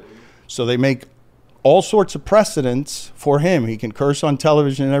have to, so they make all sorts of precedents for him. He can curse on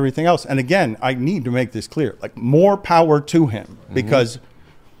television and everything else. And again, I need to make this clear, like, more power to him, because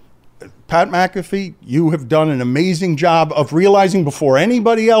Pat McAfee, you have done an amazing job of realizing before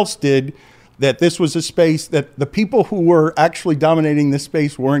anybody else did that this was a space that the people who were actually dominating this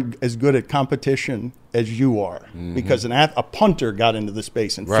space weren't as good at competition as you are, because a punter got into the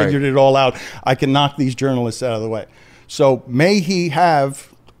space and figured it all out. I can knock these journalists out of the way. So may he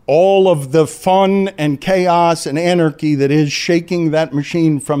have all of the fun and chaos and anarchy that is shaking that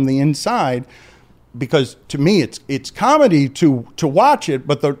machine from the inside, because to me it's comedy to watch it,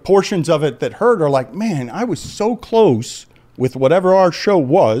 but the portions of it that hurt are like, man, I was so close with whatever our show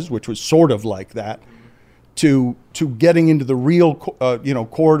was, which was sort of like that, to getting into the real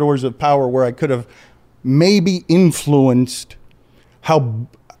corridors of power where I could have maybe influenced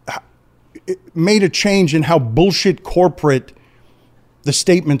made a change in how bullshit corporate the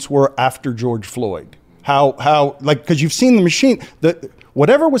statements were after George Floyd. How like, because you've seen the machine,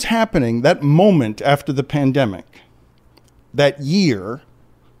 whatever was happening, that moment after the pandemic, that year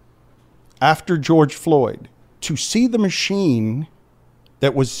after George Floyd, to see the machine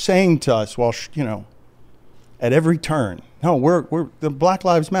that was saying to us, well, at every turn, no, we're the Black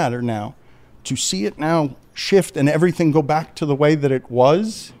Lives Matter now, to see it now shift and everything go back to the way that it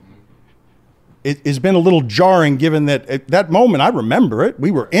was, it has been a little jarring, given that at that moment, I remember it,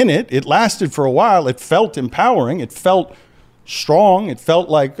 we were in it, it lasted for a while, it felt empowering, it felt strong, it felt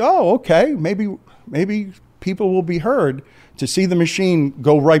like, oh, okay, maybe people will be heard. To see the machine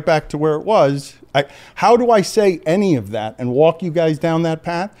go right back to where it was, how do I say any of that and walk you guys down that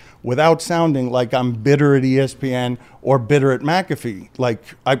path without sounding like I'm bitter at ESPN or bitter at McAfee? Like,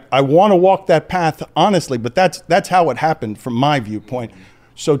 I want to walk that path honestly, but that's how it happened from my viewpoint.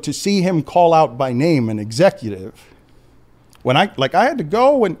 So to see him call out by name an executive, when I had to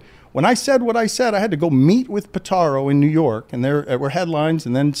go, and when I said what I said, I had to go meet with Pitaro in New York, and there were headlines,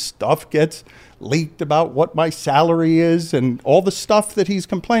 and then stuff gets leaked about what my salary is, and all the stuff that he's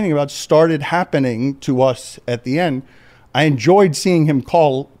complaining about started happening to us at the end. I enjoyed seeing him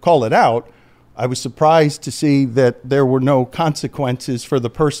call it out. I was surprised to see that there were no consequences for the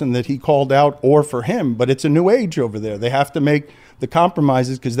person that he called out or for him, but it's a new age over there. They have to make the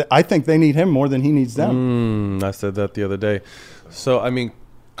compromises because I think they need him more than he needs them. I said that the other day. So, I mean,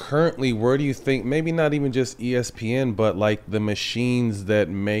 currently, where do you think, maybe not even just ESPN, but like the machines that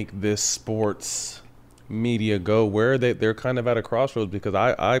make this sports media go, where they're kind of at a crossroads? Because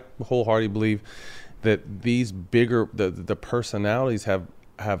I wholeheartedly believe that these bigger, the personalities have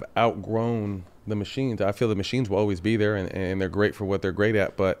outgrown the machines. I feel the machines will always be there, and they're great for what they're great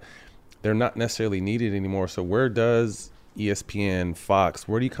at, but they're not necessarily needed anymore. So where does ESPN, Fox,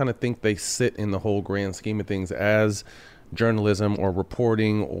 where do you kind of think they sit in the whole grand scheme of things as journalism or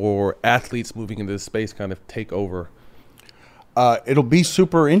reporting or athletes moving into this space kind of take over? It'll be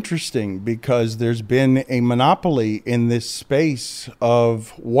super interesting because there's been a monopoly in this space of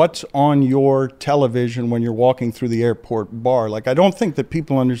what's on your television when you're walking through the airport bar. Like, I don't think that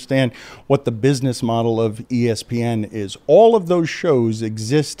people understand what the business model of ESPN is. All of those shows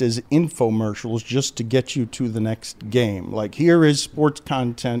exist as infomercials just to get you to the next game. Like, here is sports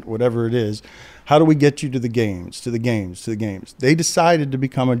content, whatever it is. How do we get you to the games, to the games, to the games? They decided to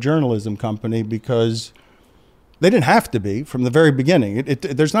become a journalism company because they didn't have to be from the very beginning.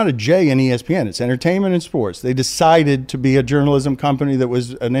 There's not a J in ESPN. It's entertainment and sports. They decided to be a journalism company that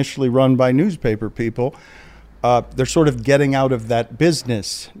was initially run by newspaper people. They're sort of getting out of that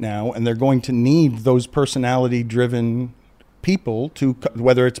business now, and they're going to need those personality-driven people to,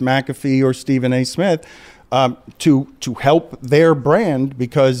 whether it's McAfee or Stephen A. Smith, to help their brand,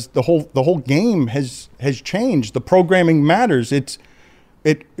 because the whole game has changed. The programming matters.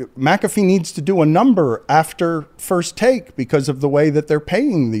 McAfee needs to do a number after First Take because of the way that they're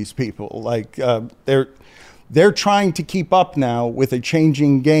paying these people. Like, they're trying to keep up now with a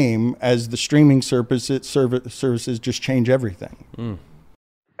changing game as the streaming services just change everything.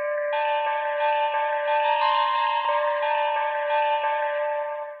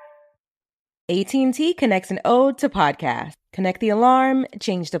 AT&T connects an ode to podcast. Connect the alarm,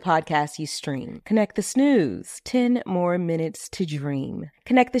 change the podcast you stream. Connect the snooze, 10 more minutes to dream.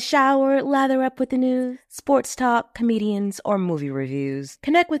 Connect the shower, lather up with the news, sports talk, comedians, or movie reviews.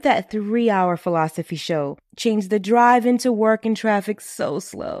 Connect with that 3-hour philosophy show. Change the drive into work and traffic so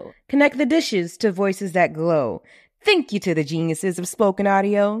slow. Connect the dishes to voices that glow. Thank you to the geniuses of spoken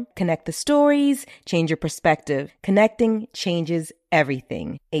audio. Connect the stories, change your perspective. Connecting changes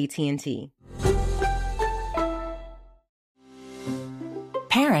everything. AT&T.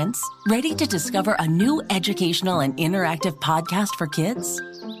 Parents, ready to discover a new educational and interactive podcast for kids?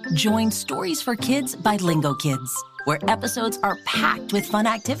 Join Stories for Kids by Lingo Kids, where episodes are packed with fun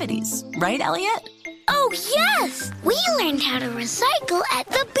activities. Right, Elliot? Oh, yes! We learned how to recycle at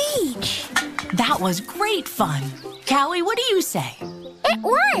the beach. That was great fun. Callie, what do you say? It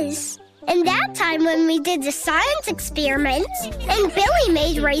was. And that time when we did the science experiments and Billy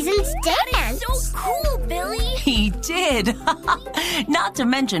made raisins dance. So cool, Billy. He did. Not to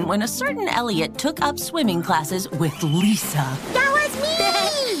mention when a certain Elliot took up swimming classes with Lisa. That was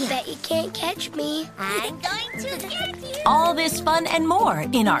me! Bet you can't catch me. I'm going to get you. All this fun and more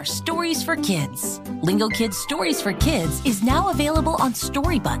in our Stories for Kids. Lingo Kids Stories for Kids is now available on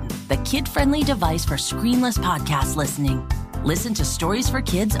Story Button, the kid-friendly device for screenless podcast listening. Listen to Stories for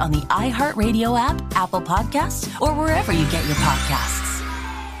Kids on the iHeartRadio app, Apple Podcasts, or wherever you get your podcasts.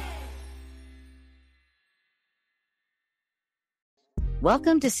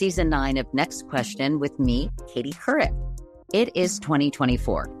 Welcome to Season 9 of Next Question with me, Katie Couric. It is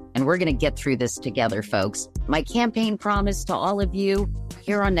 2024, and we're going to get through this together, folks. My campaign promise to all of you,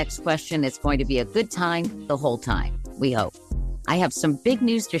 here on Next Question, it's going to be a good time the whole time, we hope. I have some big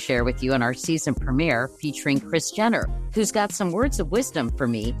news to share with you in our season premiere featuring Kris Jenner, who's got some words of wisdom for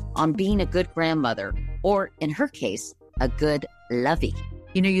me on being a good grandmother, or in her case, a good lovey.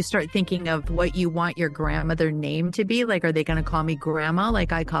 You know, you start thinking of what you want your grandmother name to be. Like, are they going to call me grandma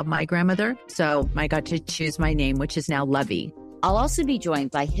like I called my grandmother? So I got to choose my name, which is now Lovey. I'll also be joined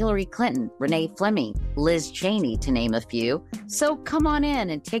by Hillary Clinton, Renee Fleming, Liz Cheney, to name a few. So come on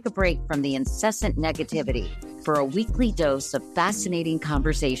in and take a break from the incessant negativity for a weekly dose of fascinating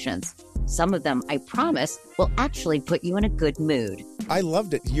conversations. Some of them, I promise, will actually put you in a good mood. I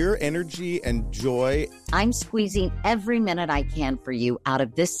loved it. Your energy and joy. I'm squeezing every minute I can for you out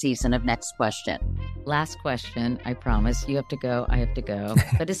of this season of Next Question. Last question, I promise. You have to go, I have to go.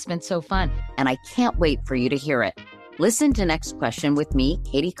 But it's been so fun, and I can't wait for you to hear it. Listen to Next Question with me,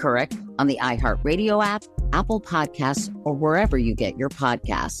 Katie Couric, on the iHeartRadio app, Apple Podcasts, or wherever you get your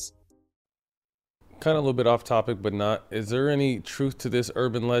podcasts. Kind of a little bit off topic, but not. Is there any truth to this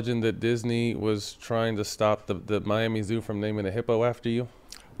urban legend that Disney was trying to stop the Miami Zoo from naming a hippo after you?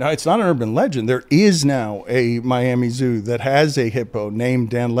 No, it's not an urban legend. There is now a Miami Zoo that has a hippo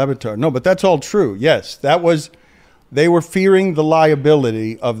named Dan Le Batard. No, but that's all true. Yes, they were fearing the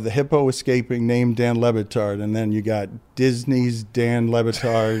liability of the hippo escaping named Dan Le Batard, and then you got Disney's Dan Le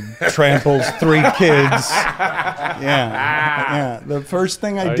Batard tramples 3 kids. Yeah. The first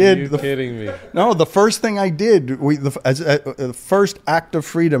thing I did. Are you kidding me? No, the first thing I did, the first act of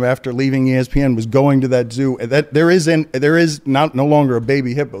freedom after leaving ESPN was going to that zoo. That there is no longer a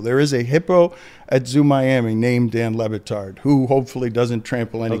baby hippo. There is a hippo at Zoo Miami named Dan Le Batard, who hopefully doesn't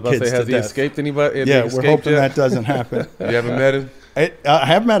trample any kids to death. Has he escaped anybody? Yeah, we're hoping that doesn't happen. You haven't met him? I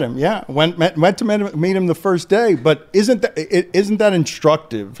have met him, yeah. Went to meet him the first day. But isn't that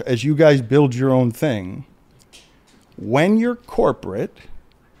instructive as you guys build your own thing? When you're corporate,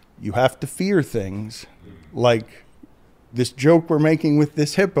 you have to fear things like this joke we're making with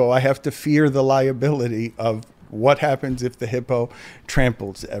this hippo. I have to fear the liability of what happens if the hippo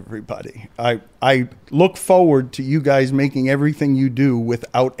tramples everybody. I look forward to you guys making everything you do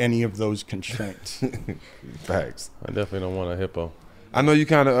without any of those constraints. Facts. I definitely don't want a hippo. I know you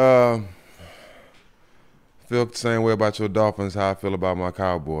kind of feel the same way about your Dolphins, how I feel about my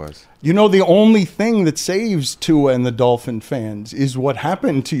Cowboys. You know, the only thing that saves Tua and the Dolphin fans is what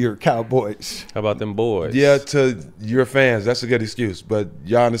happened to your Cowboys. How about them boys? Yeah, to your fans, that's a good excuse. But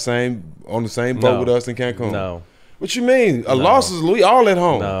y'all on the same boat with us in Cancun. No. What you mean? A loss is we all at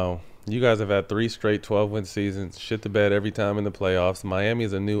home. No. You guys have had 3 straight 12-win seasons. Shit the bed every time in the playoffs. Miami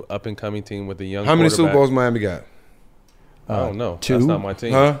is a new up-and-coming team with a young How many quarterback. Super Bowls Miami got? I don't know. 2. That's not my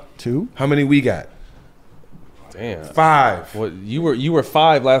team. Huh? 2. How many we got? Damn. 5. What you were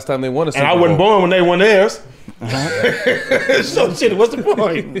 5 last time they won a Super Bowl. And I wasn't born when they won theirs. So shit, what's the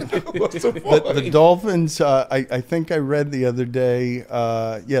point? The Dolphins, I think I read the other day,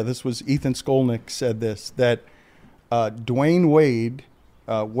 this was Ethan Skolnick said this, that Dwayne Wade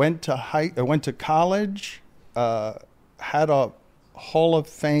went to college, had a Hall of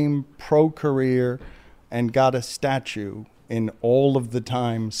Fame pro career, and got a statue in all of the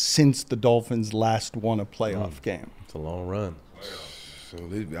time since the Dolphins last won a playoff game. It's a long run. So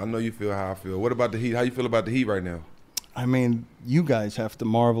I know you feel how I feel. What about the Heat? How you feel about the Heat right now? I mean, you guys have to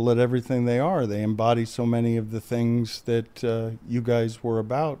marvel at everything they are. They embody so many of the things that you guys were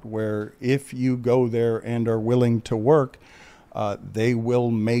about, where if you go there and are willing to work, they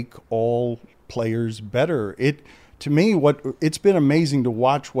will make all players better. To me, it's been amazing to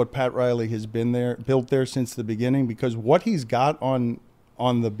watch what Pat Riley has built there since the beginning, because what he's got on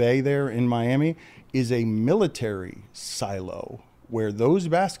the bay there in Miami is a military silo where those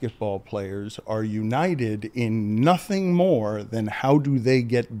basketball players are united in nothing more than how do they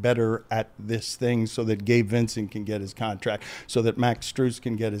get better at this thing so that Gabe Vincent can get his contract, so that Max Strus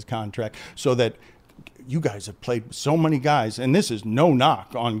can get his contract, so that you guys have played with so many guys, and this is no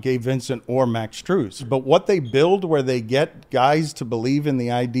knock on Gabe Vincent or Max Strus, but what they build where they get guys to believe in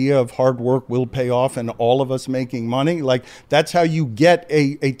the idea of hard work will pay off and all of us making money, like that's how you get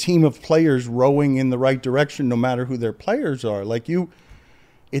a team of players rowing in the right direction no matter who their players are. Like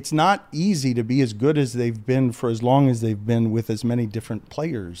it's not easy to be as good as they've been for as long as they've been with as many different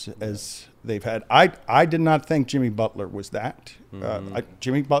players as they've had. I did not think Jimmy Butler was that.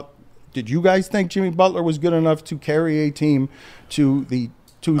 Did you guys think Jimmy Butler was good enough to carry a team to the?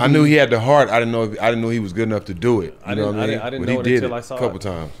 I knew he had the heart. I didn't know he was good enough to do it. I didn't know it until I saw it a couple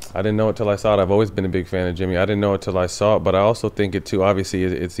times. I didn't know it till I saw it. I've always been a big fan of Jimmy. I didn't know it till I saw it, but I also think it too. Obviously,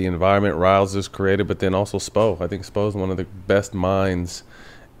 it's the environment Riles has created, but then also Spo. I think Spo's one of the best minds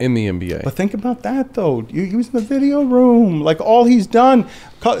in the NBA. But think about that, though. He was in the video room. Like, all he's done,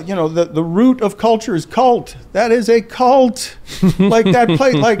 the root of culture is cult. That is a cult. Like that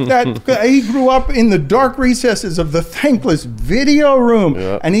play, like that. He grew up in the dark recesses of the thankless video room,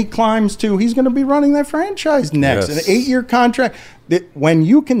 and he climbs to, he's going to be running that franchise next. An 8-year contract. When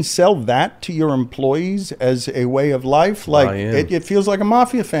you can sell that to your employees as a way of life, like it feels like a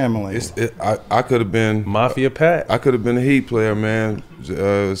mafia family. I could have been Mafia Pat. I could have been a Heat player, man.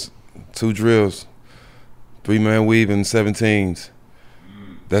 2 drills, 3-man weave, and 17s.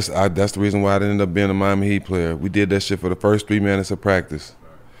 That's the reason why I ended up being a Miami Heat player. We did that shit for the first 3 minutes of practice.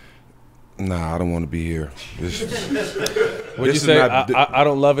 Nah, I don't want to be here. Would you say I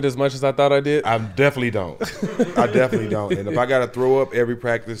don't love it as much as I thought I did? I definitely don't. I definitely don't. And if I got to throw up every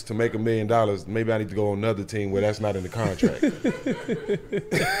practice to make $1 million, maybe I need to go on another team where that's not in the contract.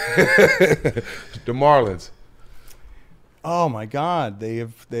 The Marlins. Oh my God,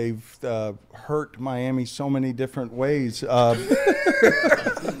 they've hurt Miami so many different ways.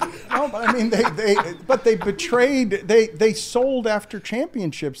 I mean, they betrayed. They sold after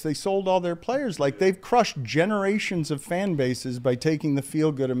championships. They sold all their players. Like, they've crushed generations of fan bases by taking the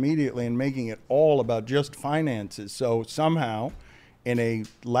feel good immediately and making it all about just finances. So somehow, in a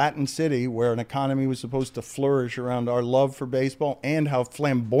Latin city where an economy was supposed to flourish around our love for baseball and how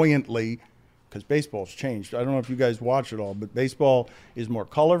flamboyantly, because baseball's changed. I don't know if you guys watch it all, but baseball is more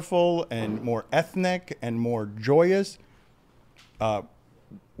colorful and more ethnic and more joyous.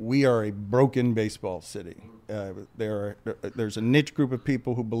 We are a broken baseball city. There's a niche group of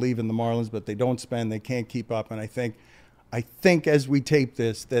people who believe in the Marlins, but they don't spend, they can't keep up. And I think as we tape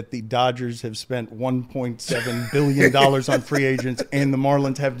this, that the Dodgers have spent $1.7 billion on free agents, and the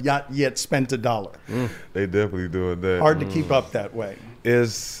Marlins have not yet spent $1. They definitely doing that. Hard to keep up that way.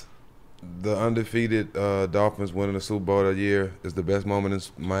 Is the undefeated Dolphins winning the Super Bowl that year is the best moment in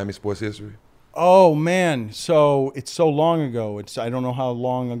Miami sports history? Oh man, so it's so long ago. I don't know how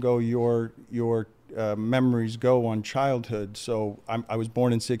long ago your memories go on childhood. So I was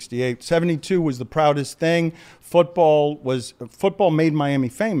born in '68. '72 was the proudest thing. Football made Miami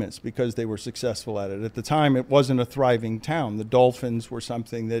famous because they were successful at it. At the time, it wasn't a thriving town. The Dolphins were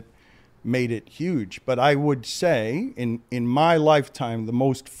something that made it huge. But I would say in my lifetime, the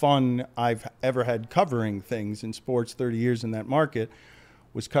most fun I've ever had covering things in sports, 30 years in that market,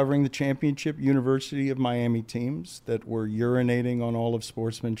 was covering the championship University of Miami teams that were urinating on all of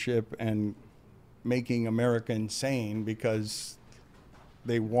sportsmanship and making America insane because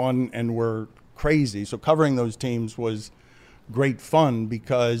they won and were crazy. So covering those teams was great fun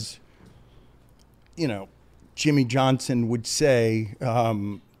because, Jimmy Johnson would say,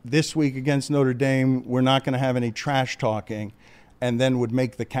 this week against Notre Dame, we're not going to have any trash talking, and then would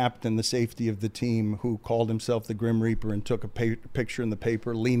make the captain the safety of the team, who called himself the Grim Reaper and took a picture in the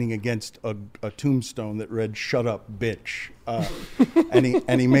paper leaning against a tombstone that read, "Shut up, bitch."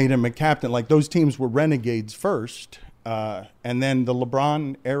 And he made him a captain. Like, those teams were renegades first. And then the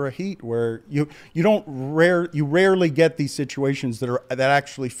LeBron era Heat, where you rarely get these situations that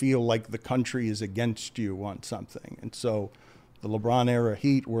actually feel like the country is against you on something. And so the LeBron era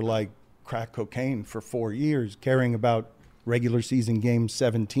Heat were like crack cocaine for 4 years, caring about regular season game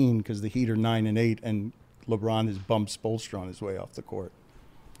 17 because the Heat are 9-8 and LeBron has bumped Spoelstra on his way off the court.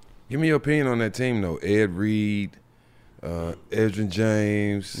 Give me your opinion on that team, though. Ed Reed, Edgerrin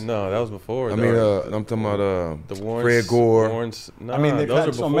James. No, that was before. I'm talking about the Warrens, Fred Gore. Warrens, they've had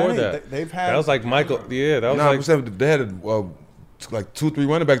those so are before many. that. They've had. That was like Michael. Yeah, that was they had like 2-3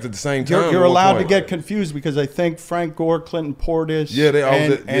 running backs at the same time. You're allowed to get confused because I think Frank Gore, Clinton Portis,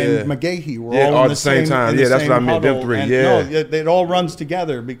 and McGahee were all in the same time. Yeah, that's what I meant. Them three. It all runs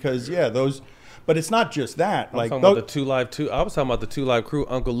together because those. But it's not just that. I was talking about the two live crew,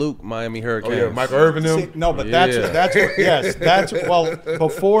 Uncle Luke, Miami Hurricanes. Oh yeah, Michael Irvin them. That's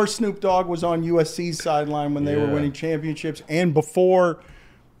before Snoop Dogg was on USC's sideline when they were winning championships, and before,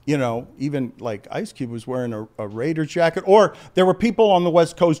 You know, even like Ice Cube was wearing a Raiders jacket, or there were people on the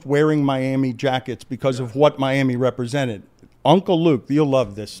West Coast wearing Miami jackets because of what Miami represented. Uncle Luke, you'll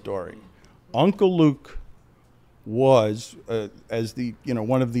love this story. Uncle Luke was, as the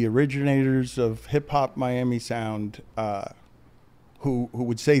one of the originators of hip hop Miami sound, who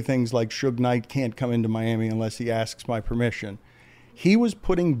would say things like Suge Knight can't come into Miami unless he asks my permission. He was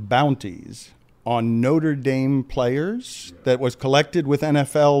putting bounties on Notre Dame players that was collected with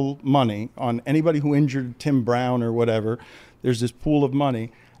NFL money on anybody who injured Tim Brown or whatever. There's this pool of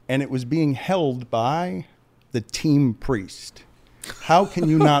money, and it was being held by the team priest. How can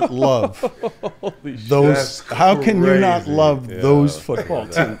you not love those? How can you not love those football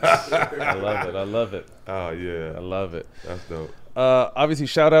teams? I love it. Oh yeah, I love it. That's dope. Obviously,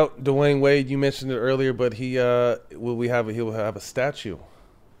 shout out Dwayne Wade. You mentioned it earlier, but he'll have a statue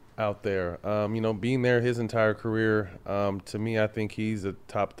out there. Being there his entire career. To me, I think he's a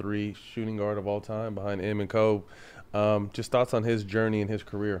top 3 shooting guard of all time behind M and Kobe. Just thoughts on his journey and his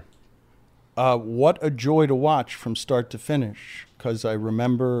career. What a joy to watch from start to finish. Because I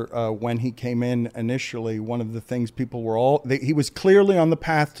remember when he came in initially, one of the things people were he was clearly on the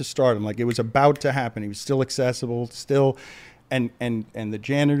path to stardom. Like it was about to happen. He was still accessible, and the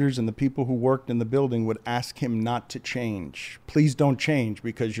janitors and the people who worked in the building would ask him not to change. Please don't change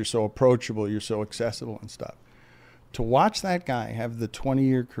because you're so approachable, you're so accessible and stuff. To watch that guy have the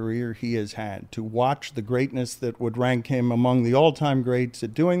 20-year career he has had, to watch the greatness that would rank him among the all-time greats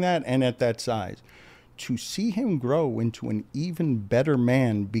at doing that and at that size, to see him grow into an even better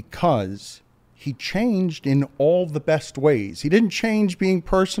man because he changed in all the best ways. He didn't change being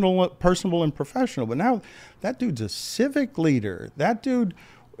personable and professional, but now that dude's a civic leader. That dude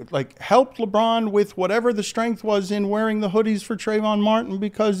helped LeBron with whatever the strength was in wearing the hoodies for Trayvon Martin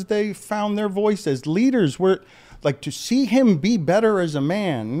because they found their voice as leaders. To see him be better as a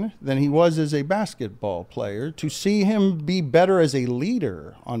man than he was as a basketball player, to see him be better as a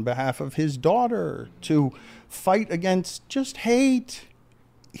leader on behalf of his daughter, to fight against just hate.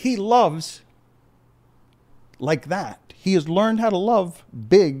 He loves like that. He has learned how to love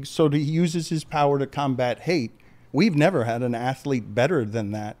big so that he uses his power to combat hate. We've never had an athlete better than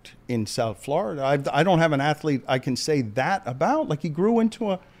that in South Florida. I don't have an athlete I can say that about. He grew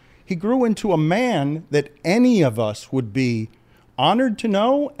into a man that any of us would be honored to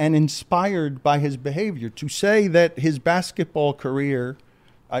know and inspired by his behavior. To say that his basketball career,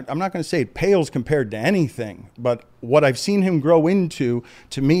 I'm not going to say it pales compared to anything, but what I've seen him grow into,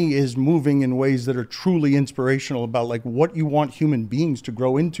 to me, is moving in ways that are truly inspirational about what you want human beings to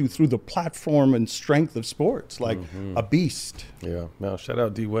grow into through the platform and strength of sports, a beast. Yeah, no, shout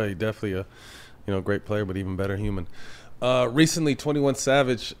out D Wade, definitely a great player, but even better human. Recently, 21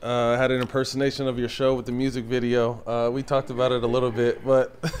 Savage had an impersonation of your show with the music video. We talked about it a little bit,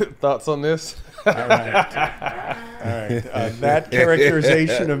 but thoughts on this? All right. That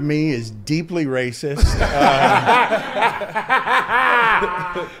characterization of me is deeply racist.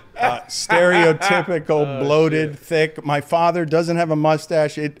 Stereotypical, bloated, thick. My father doesn't have a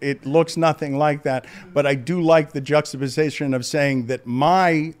mustache. It looks nothing like that. But I do like the juxtaposition of saying that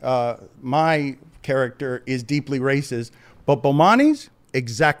my character is deeply racist, but Bomani's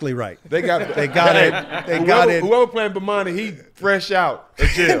exactly right. They got it. Whoever playing Bomani, he fresh out of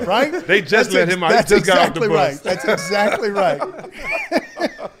jail. Right? They just let him out. He just got off the bus. That's exactly right.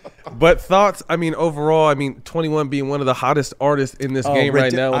 But thoughts, overall, 21 being one of the hottest artists in this game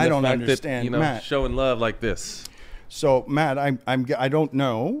right now. I don't understand, Matt. Showing love like this. So, Matt, I don't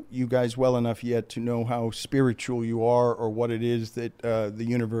know you guys well enough yet to know how spiritual you are or what it is that the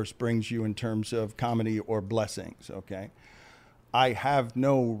universe brings you in terms of comedy or blessings, okay? I have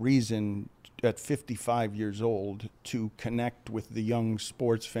no reason at 55 years old to connect with the young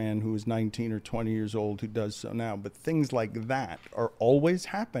sports fan who is 19 or 20 years old who does so now. But things like that are always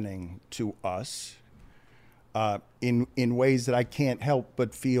happening to us in ways that I can't help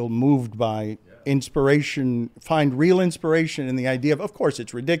but feel moved by. Inspiration, find real inspiration in the idea of course,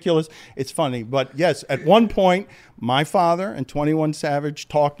 it's ridiculous, it's funny, but yes, at one point, my father and 21 Savage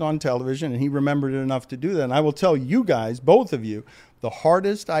talked on television, and he remembered it enough to do that. And I will tell you guys, both of you, the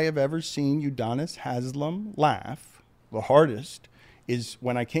hardest I have ever seen Udonis Haslem laugh, the hardest, is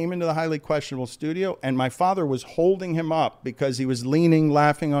when I came into the highly questionable studio and my father was holding him up because he was leaning,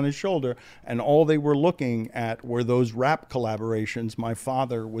 laughing on his shoulder, and all they were looking at were those rap collaborations my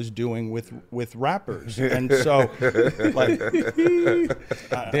father was doing with rappers. And so,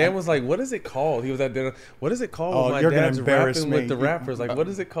 Dan was like, "What is it called?" He was at dinner. What is it called? Oh, my you're dad's gonna embarrass rapping me. with the rappers. What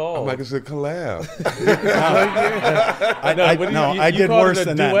is it called? I'm like, it's a collab. I did worse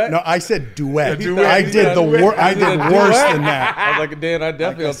than that. No, I said duet. Duet. I did worse than that. I was like, Dan, I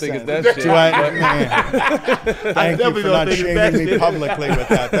definitely don't think it's that shit. Thank you for not shaming me publicly with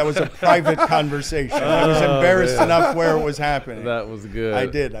that. That was a private conversation. I was embarrassed enough where it was happening. That was good. I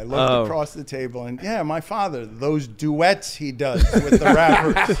did. I looked across the table and, yeah, my father, those duets he does with the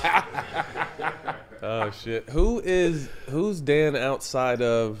rappers. Oh, shit. Who's Dan outside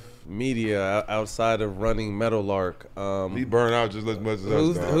of media, outside of running Meadowlark? He burned out just as much as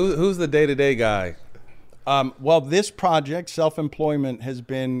us. Who's the day-to-day guy? Well, this project, self-employment, has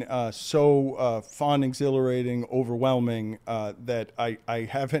been so fun, exhilarating, overwhelming that I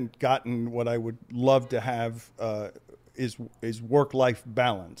haven't gotten what I would love to have is work-life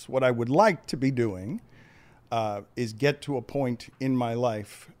balance. What I would like to be doing is get to a point in my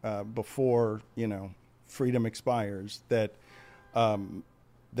life before, freedom expires that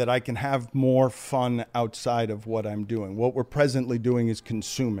that I can have more fun outside of what I'm doing. What we're presently doing is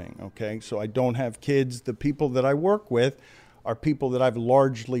consuming, okay? So I don't have kids. The people that I work with are people that I've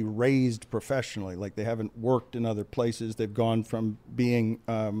largely raised professionally. Like, they haven't worked in other places. They've gone from being,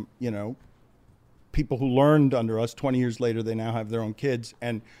 people who learned under us. 20 years later, they now have their own kids.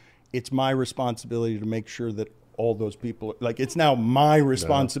 And it's my responsibility to make sure that all those people, like, it's now my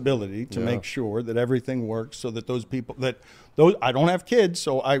responsibility to make sure that everything works so that those people, I don't have kids,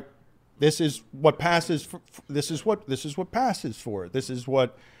 so this is what passes for, this is what passes for it. This is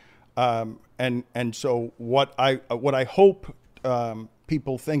what, and so what I hope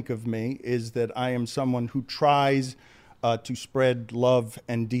people think of me is that I am someone who tries to spread love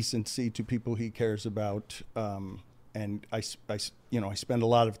and decency to people he cares about. And I spend a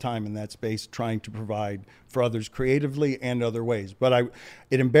lot of time in that space trying to provide for others creatively and other ways. But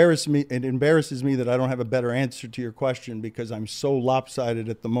it embarrasses me that I don't have a better answer to your question, because I'm so lopsided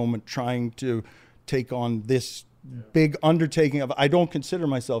at the moment trying to take on this big undertaking of. I don't consider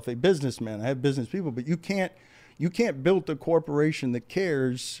myself a businessman. I have business people, but you can't build a corporation that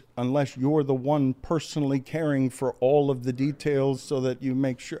cares unless you're the one personally caring for all of the details, so that you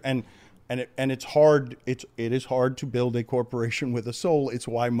make sure. And it's hard. It is hard to build a corporation with a soul. It's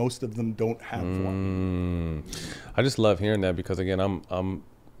why most of them don't have one. I just love hearing that, because again, I'm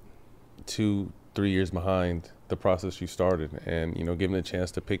 2-3 years behind the process you started, and given a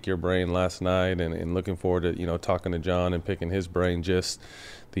chance to pick your brain last night, and looking forward to talking to John and picking his brain, just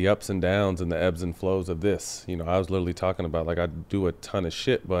the ups and downs and the ebbs and flows of this. I was literally talking about, like, I do a ton of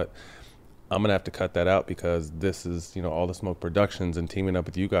shit, but I'm going to have to cut that out, because this is, All the Smoke Productions, and teaming up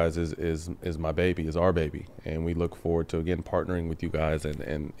with you guys is my baby, is our baby. And we look forward to, again, partnering with you guys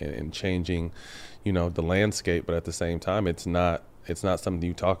and changing, the landscape. But at the same time, it's not something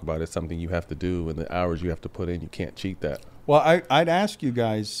you talk about. It's something you have to do, and the hours you have to put in, you can't cheat that. Well, I'd ask you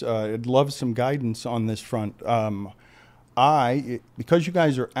guys, I'd love some guidance on this front. Because you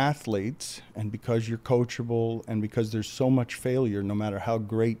guys are athletes, and because you're coachable, and because there's so much failure, no matter how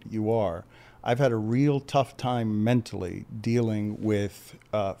great you are, I've had a real tough time mentally dealing with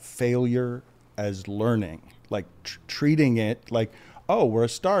failure as learning, like treating it like, oh, we're a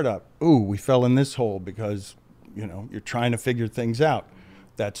startup. Ooh, we fell in this hole because, you're trying to figure things out.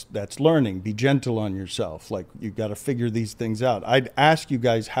 That's learning. Be gentle on yourself. Like, you've got to figure these things out. I'd ask you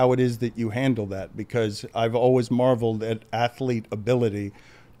guys how it is that you handle that, because I've always marveled at athlete ability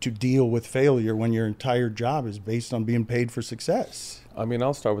to deal with failure when your entire job is based on being paid for success. I mean,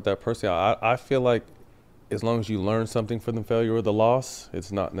 I'll start with that personally. I feel like as long as you learn something from the failure or the loss,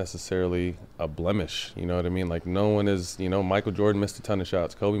 it's not necessarily a blemish. You know what I mean? Like, no one is, Michael Jordan missed a ton of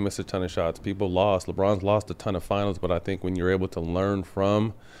shots. Kobe missed a ton of shots. People lost. LeBron's lost a ton of finals. But I think when you're able to learn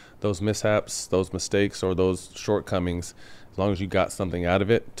from those mishaps, those mistakes, or those shortcomings, as long as you got something out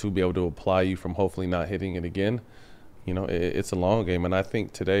of it to be able to apply you from hopefully not hitting it again, it's a long game. And I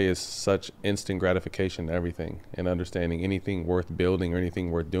think today is such instant gratification to everything, and understanding anything worth building or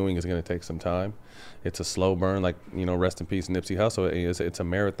anything worth doing is going to take some time. It's a slow burn, like, rest in peace Nipsey Hussle. It's a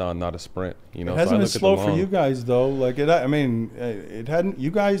marathon, not a sprint. It hasn't been slow for you guys, though. Like, it hadn't.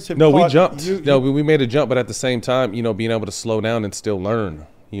 You guys have. No, we jumped. We made a jump, but at the same time, being able to slow down and still learn.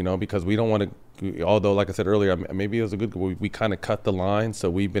 Because we don't want to. Although, like I said earlier, maybe it was a good. We kind of cut the line, so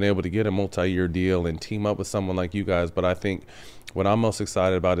we've been able to get a multi-year deal and team up with someone like you guys. But I think what I'm most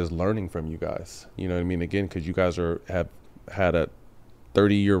excited about is learning from you guys. You know what I mean? Again, because you guys have had a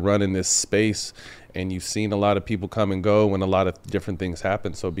 30-year run in this space, and you've seen a lot of people come and go, and a lot of different things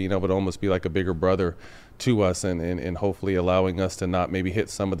happen. So being able to almost be like a bigger brother to us, and hopefully allowing us to not maybe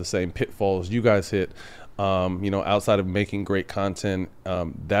hit some of the same pitfalls you guys hit, Outside of making great content,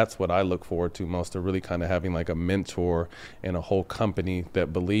 that's what I look forward to most, to really kind of having like a mentor and a whole company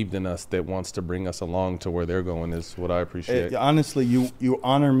that believed in us, that wants to bring us along to where they're going, is what I appreciate. Honestly, you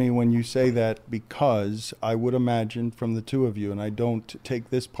honor me when you say that, because I would imagine from the two of you, and I don't take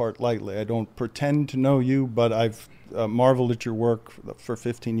this part lightly, I don't pretend to know you, but I've marveled at your work for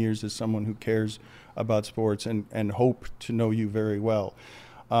 15 years as someone who cares about sports, and hope to know you very well.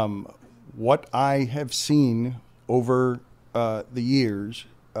 What I have seen over the years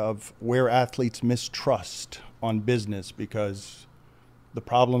of where athletes mistrust on business because the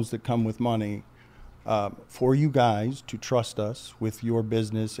problems that come with money, for you guys to trust us with your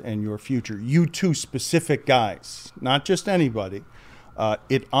business and your future, you two specific guys, not just anybody,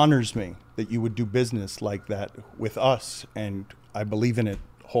 it honors me that you would do business like that with us, and I believe in it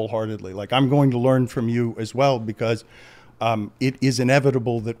wholeheartedly. Like, I'm going to learn from you as well, because it is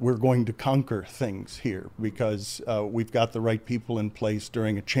inevitable that we're going to conquer things here, because we've got the right people in place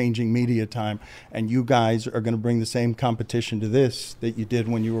during a changing media time, and you guys are going to bring the same competition to this that you did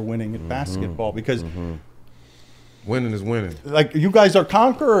when you were winning at basketball, because winning is winning. Like, you guys are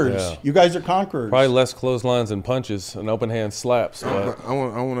conquerors. Yeah. You guys are conquerors. Probably less clotheslines and punches and open hand slaps. But I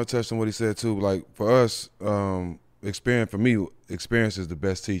want to touch on what he said too. Like, for us, experience is the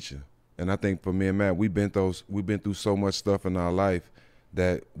best teacher. And I think for me and Matt, we've been through so much stuff in our life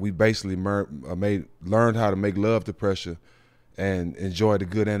that we basically learned how to make love to pressure and enjoy the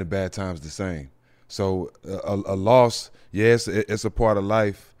good and the bad times the same. So a loss, yes, it's a part of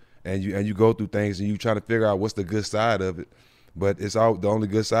life, and you go through things and you try to figure out what's the good side of it. But the only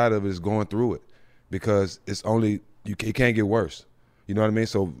good side of it is going through it, because it can't get worse. You know what I mean?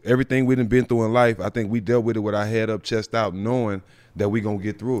 So everything we done been through in life, I think we dealt with it with our head up, chest out, knowing that we gonna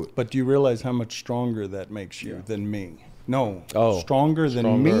get through it. But do you realize how much stronger that makes you than me? No. Oh, stronger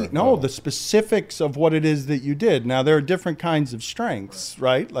than me? No, the specifics of what it is that you did. Now, there are different kinds of strengths,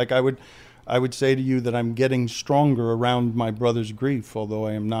 right? Like, I would say to you that I'm getting stronger around my brother's grief, although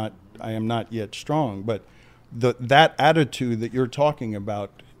I am not yet strong. But that attitude that you're talking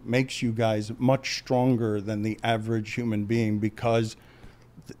about makes you guys much stronger than the average human being, because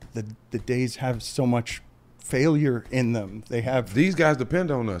the days have so much failure in them. These guys depend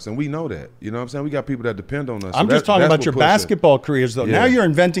on us, and we know that. You know what I'm saying? We got people that depend on us. I'm just talking about your basketball careers, though. Yeah. Now you're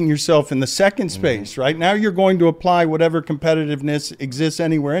inventing yourself in the second space, right? Now you're going to apply whatever competitiveness exists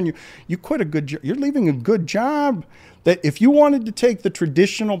anywhere, and you quit a good job. You're leaving a good job that if you wanted to take the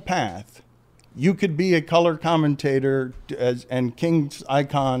traditional path, you could be a color commentator and King's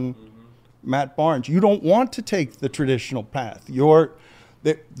icon, Matt Barnes. You don't want to take the traditional path.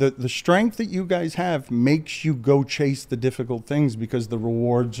 The strength that you guys have makes you go chase the difficult things, because the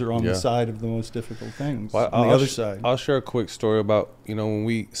rewards are on the side of the most difficult things, on the other side. I'll share a quick story about, when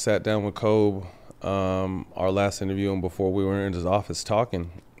we sat down with Kobe, our last interview, and before we were in his office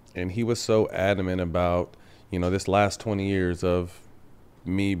talking, and he was so adamant about, this last 20 years of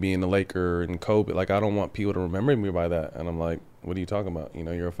me being a Laker and Kobe. Like, I don't want people to remember me by that. And I'm like, what are you talking about?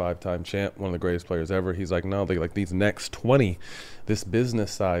 You're a 5-time champ, one of the greatest players ever. He's like, no, these next 20, this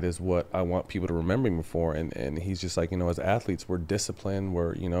business side is what I want people to remember me for. And he's just like, as athletes, we're disciplined,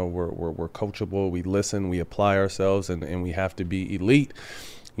 we're coachable, we listen, we apply ourselves, and we have to be elite.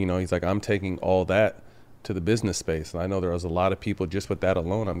 He's like, I'm taking all that to the business space. And I know there was a lot of people, just with that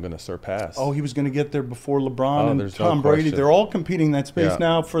alone, I'm going to surpass. Oh, he was going to get there before LeBron and Tom Brady. They're all competing in that space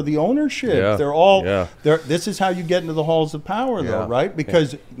now for the ownership. Yeah. They're all, this is how you get into the halls of power, though, right?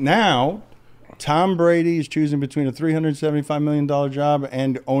 Because now Tom Brady is choosing between a $375 million job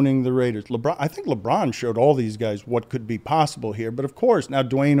and owning the Raiders. I think LeBron showed all these guys what could be possible here. But of course, now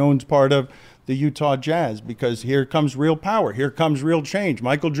Dwayne owns part of the Utah Jazz, because here comes real power. Here comes real change.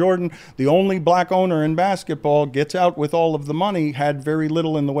 Michael Jordan, the only black owner in basketball, gets out with all of the money, had very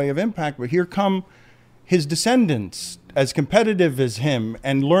little in the way of impact. But here come his descendants, as competitive as him,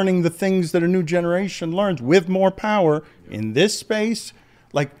 and learning the things that a new generation learns with more power in this space.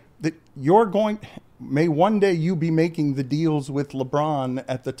 Like, may one day you be making the deals with LeBron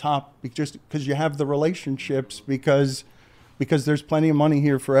at the top, just because you have the relationships, because there's plenty of money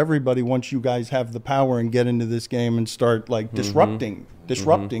here for everybody once you guys have the power and get into this game and start disrupting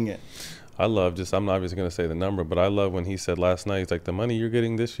it. I'm not obviously going to say the number, but I love when he said last night, he's like, the money you're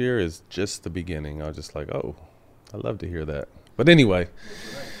getting this year is just the beginning. I was just like, oh, I love to hear that. But anyway,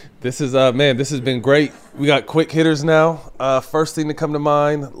 This is this has been great. We got quick hitters now. First thing to come to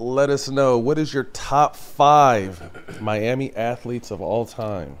mind, let us know, what is your top 5 Miami athletes of all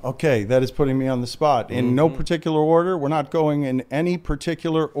time? Okay, that is putting me on the spot. In no particular order. We're not going in any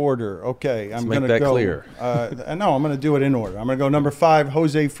particular order. Okay, I'm going to go. Clear. No, I'm going to do it in order. I'm going to go number 5,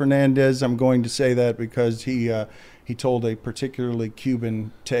 Jose Fernandez. I'm going to say that because he told a particularly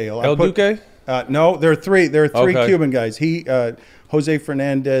Cuban tale. El Duque? No, there are three. There are three Okay. Cuban guys. Jose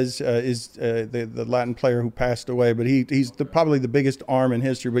Fernandez is the Latin player who passed away, but he's probably the biggest arm in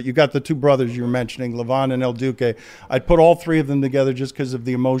history. But you got the two brothers you were mentioning, Levon and El Duque. I'd put all three of them together just because of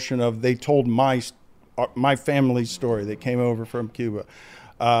the emotion of they told my family's story. They came over from Cuba.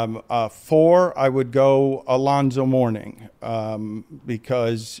 4, I would go Alonzo Mourning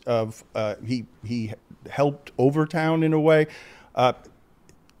because of he helped Overtown in a way.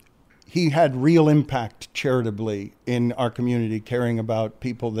 He had real impact charitably in our community, caring about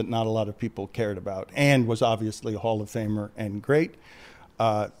people that not a lot of people cared about, and was obviously a Hall of Famer and great.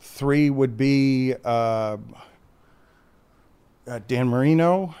 3 would be Dan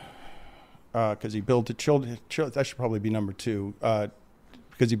Marino, because he built a that should probably be number 2,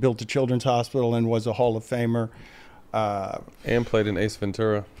 because he built a children's hospital and was a Hall of Famer. And played in Ace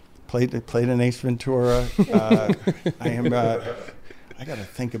Ventura. Played in Ace Ventura. I got to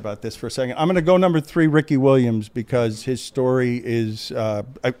think about this for a second. I'm going to go number 3, Ricky Williams, because his story is,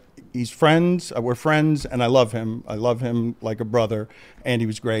 he's friends, we're friends, and I love him. I love him like a brother, and he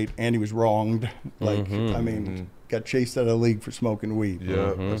was great, and he was wronged. Got chased out of the league for smoking weed.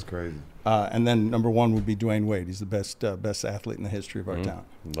 Yeah, that's crazy. And then number 1 would be Dwayne Wade. He's the best athlete in the history of our town.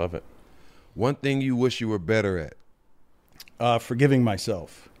 Love it. One thing you wish you were better at? Forgiving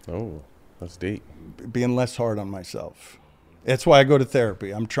myself. Oh, that's deep. Being less hard on myself. That's why I go to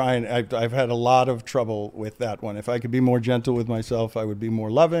therapy. I'm trying. I've had a lot of trouble with that one. If I could be more gentle with myself, I would be more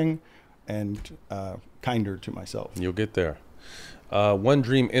loving and kinder to myself. You'll get there. One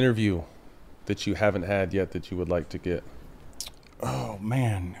dream interview that you haven't had yet that you would like to get? Oh,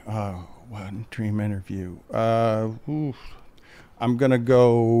 man. One dream interview. I'm going to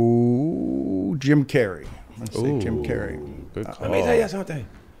go Jim Carrey. I'm going to say Jim Carrey. Good call. Let me tell you something.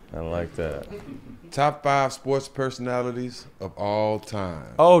 I like that. Top 5 sports personalities of all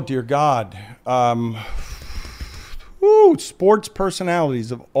time. Oh, dear God. Sports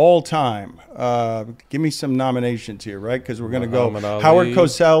personalities of all time. Give me some nominations here, right? Because we're going to go. Howard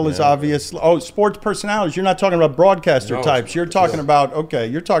Cosell is obvious. Oh, sports personalities. You're not talking about broadcaster types. You're talking about,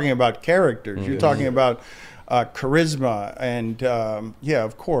 you're talking about characters. You're talking about charisma. And,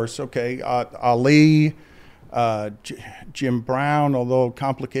 of course, okay. Ali. Jim Brown, although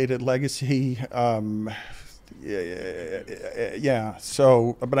complicated legacy.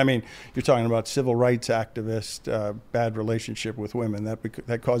 So, but I mean, you're talking about civil rights activist, bad relationship with women.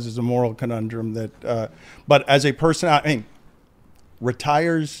 That causes a moral conundrum. But as a person,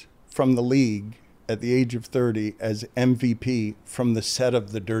 retires from the league at the age of 30 as MVP from the set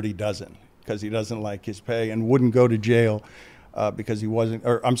of The Dirty Dozen because he doesn't like his pay and wouldn't go to jail. Because he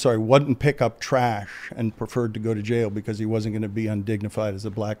wouldn't pick up trash and preferred to go to jail because he wasn't going to be undignified as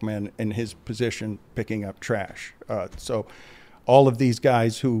a black man in his position picking up trash. So all of these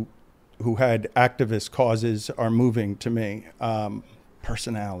guys who had activist causes are moving to me.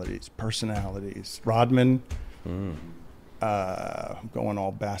 Personalities. Rodman. I'm going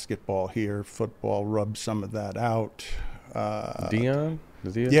all basketball here. Football, rub some of that out. Dion?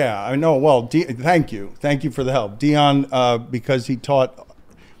 Yeah, I know. Well, thank you for the help, Dion, because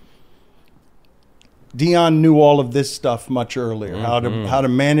Dion knew all of this stuff much earlier. How to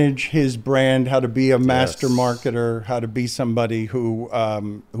manage his brand, how to be a master marketer, how to be somebody who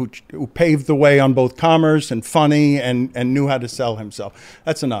paved the way on both commerce and funny and knew how to sell himself.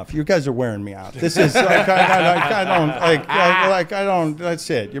 That's enough. You guys are wearing me out. This is I don't. That's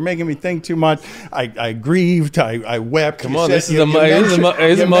it. You're making me think too much. I grieved. I wept. Come on, this is an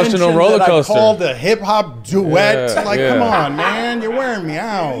emotional roller coaster. I called a hip hop duet. Come on, man. You're wearing me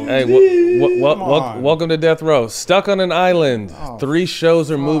out. Hey, welcome to Death Row. Stuck on an Island. 3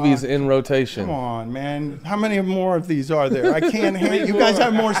 shows or movies in rotation. Come on, man. How many more of these are there? I can't handle. You guys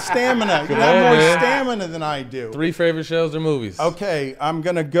have more stamina. You have more stamina than I do. 3 favorite shows or movies. Okay, I'm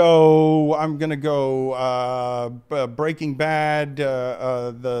gonna go. Breaking Bad,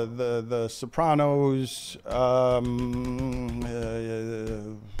 the Sopranos,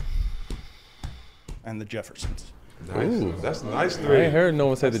 and the Jeffersons. Nice. That's nice 3. I ain't heard no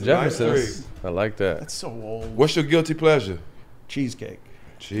one say the Jeffersons. Nice I like that. That's so old. What's your guilty pleasure? Cheesecake.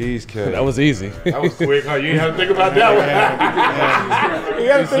 That was easy. That was quick, huh? You didn't have to think about that one. You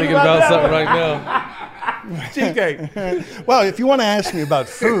got to think about something right now. Cheesecake. Well, if you want to ask me about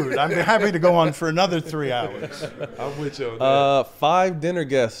food, I'm happy to go on for another 3 hours. I'm with you on that. 5 dinner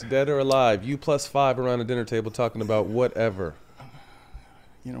guests, dead or alive. You plus 5 around the dinner table talking about whatever.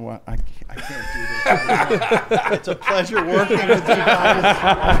 You know what? I can't do this. It's a pleasure working with you guys.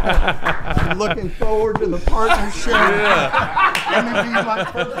 I'm looking forward to the partnership. Yeah. Let me be my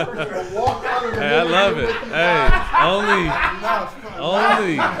first person to walk out of the Hey, I love it. Hey,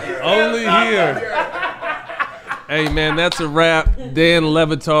 only here. Hey, man, that's a wrap. Dan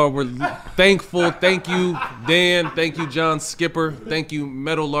Levitar, we're thankful. Thank you, Dan. Thank you, John Skipper. Thank you,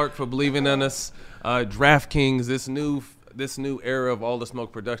 Meadowlark, for believing in us. DraftKings, this new era of All the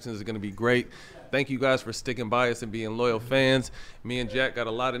Smoke Productions is going to be great. Thank you guys for sticking by us and being loyal fans. Me and Jack got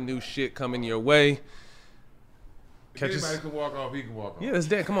a lot of new shit coming your way. If anybody can walk off, he can walk off. Yeah, that's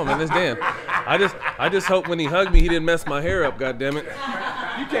Dan. Come on, man, that's Dan. I just hope when he hugged me, he didn't mess my hair up. God damn it!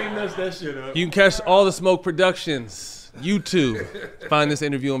 You can't mess that shit up. You can catch All the Smoke Productions YouTube. Find this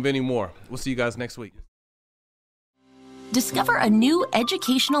interview on Benny Moore. We'll see you guys next week. Discover a new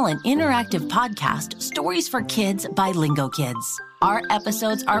educational and interactive podcast, Stories for Kids by Lingo Kids. Our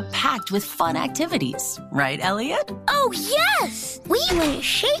episodes are packed with fun activities. Right, Elliot? Oh, yes! We went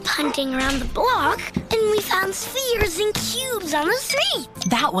shape hunting around the block, and we found spheres and cubes on the street.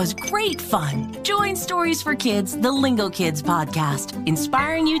 That was great fun. Join Stories for Kids, the Lingo Kids podcast,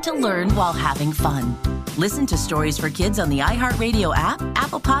 inspiring you to learn while having fun. Listen to Stories for Kids on the iHeartRadio app,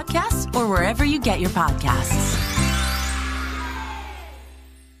 Apple Podcasts, or wherever you get your podcasts.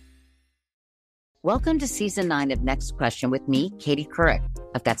 Welcome to Season 9 of Next Question with me, Katie Couric.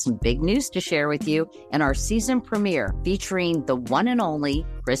 I've got some big news to share with you in our season premiere featuring the one and only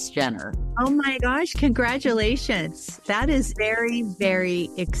Kris Jenner. Oh my gosh, congratulations. That is very, very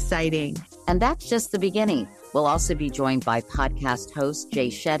exciting. And that's just the beginning. We'll also be joined by podcast host Jay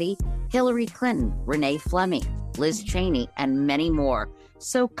Shetty, Hillary Clinton, Renee Fleming, Liz Cheney, and many more.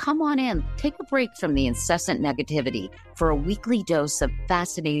 So come on in, take a break from the incessant negativity for a weekly dose of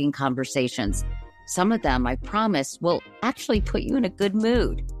fascinating conversations. Some of them, I promise, will actually put you in a good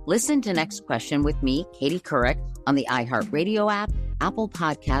mood. Listen to Next Question with me, Katie Couric, on the iHeartRadio app, Apple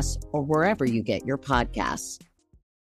Podcasts, or wherever you get your podcasts.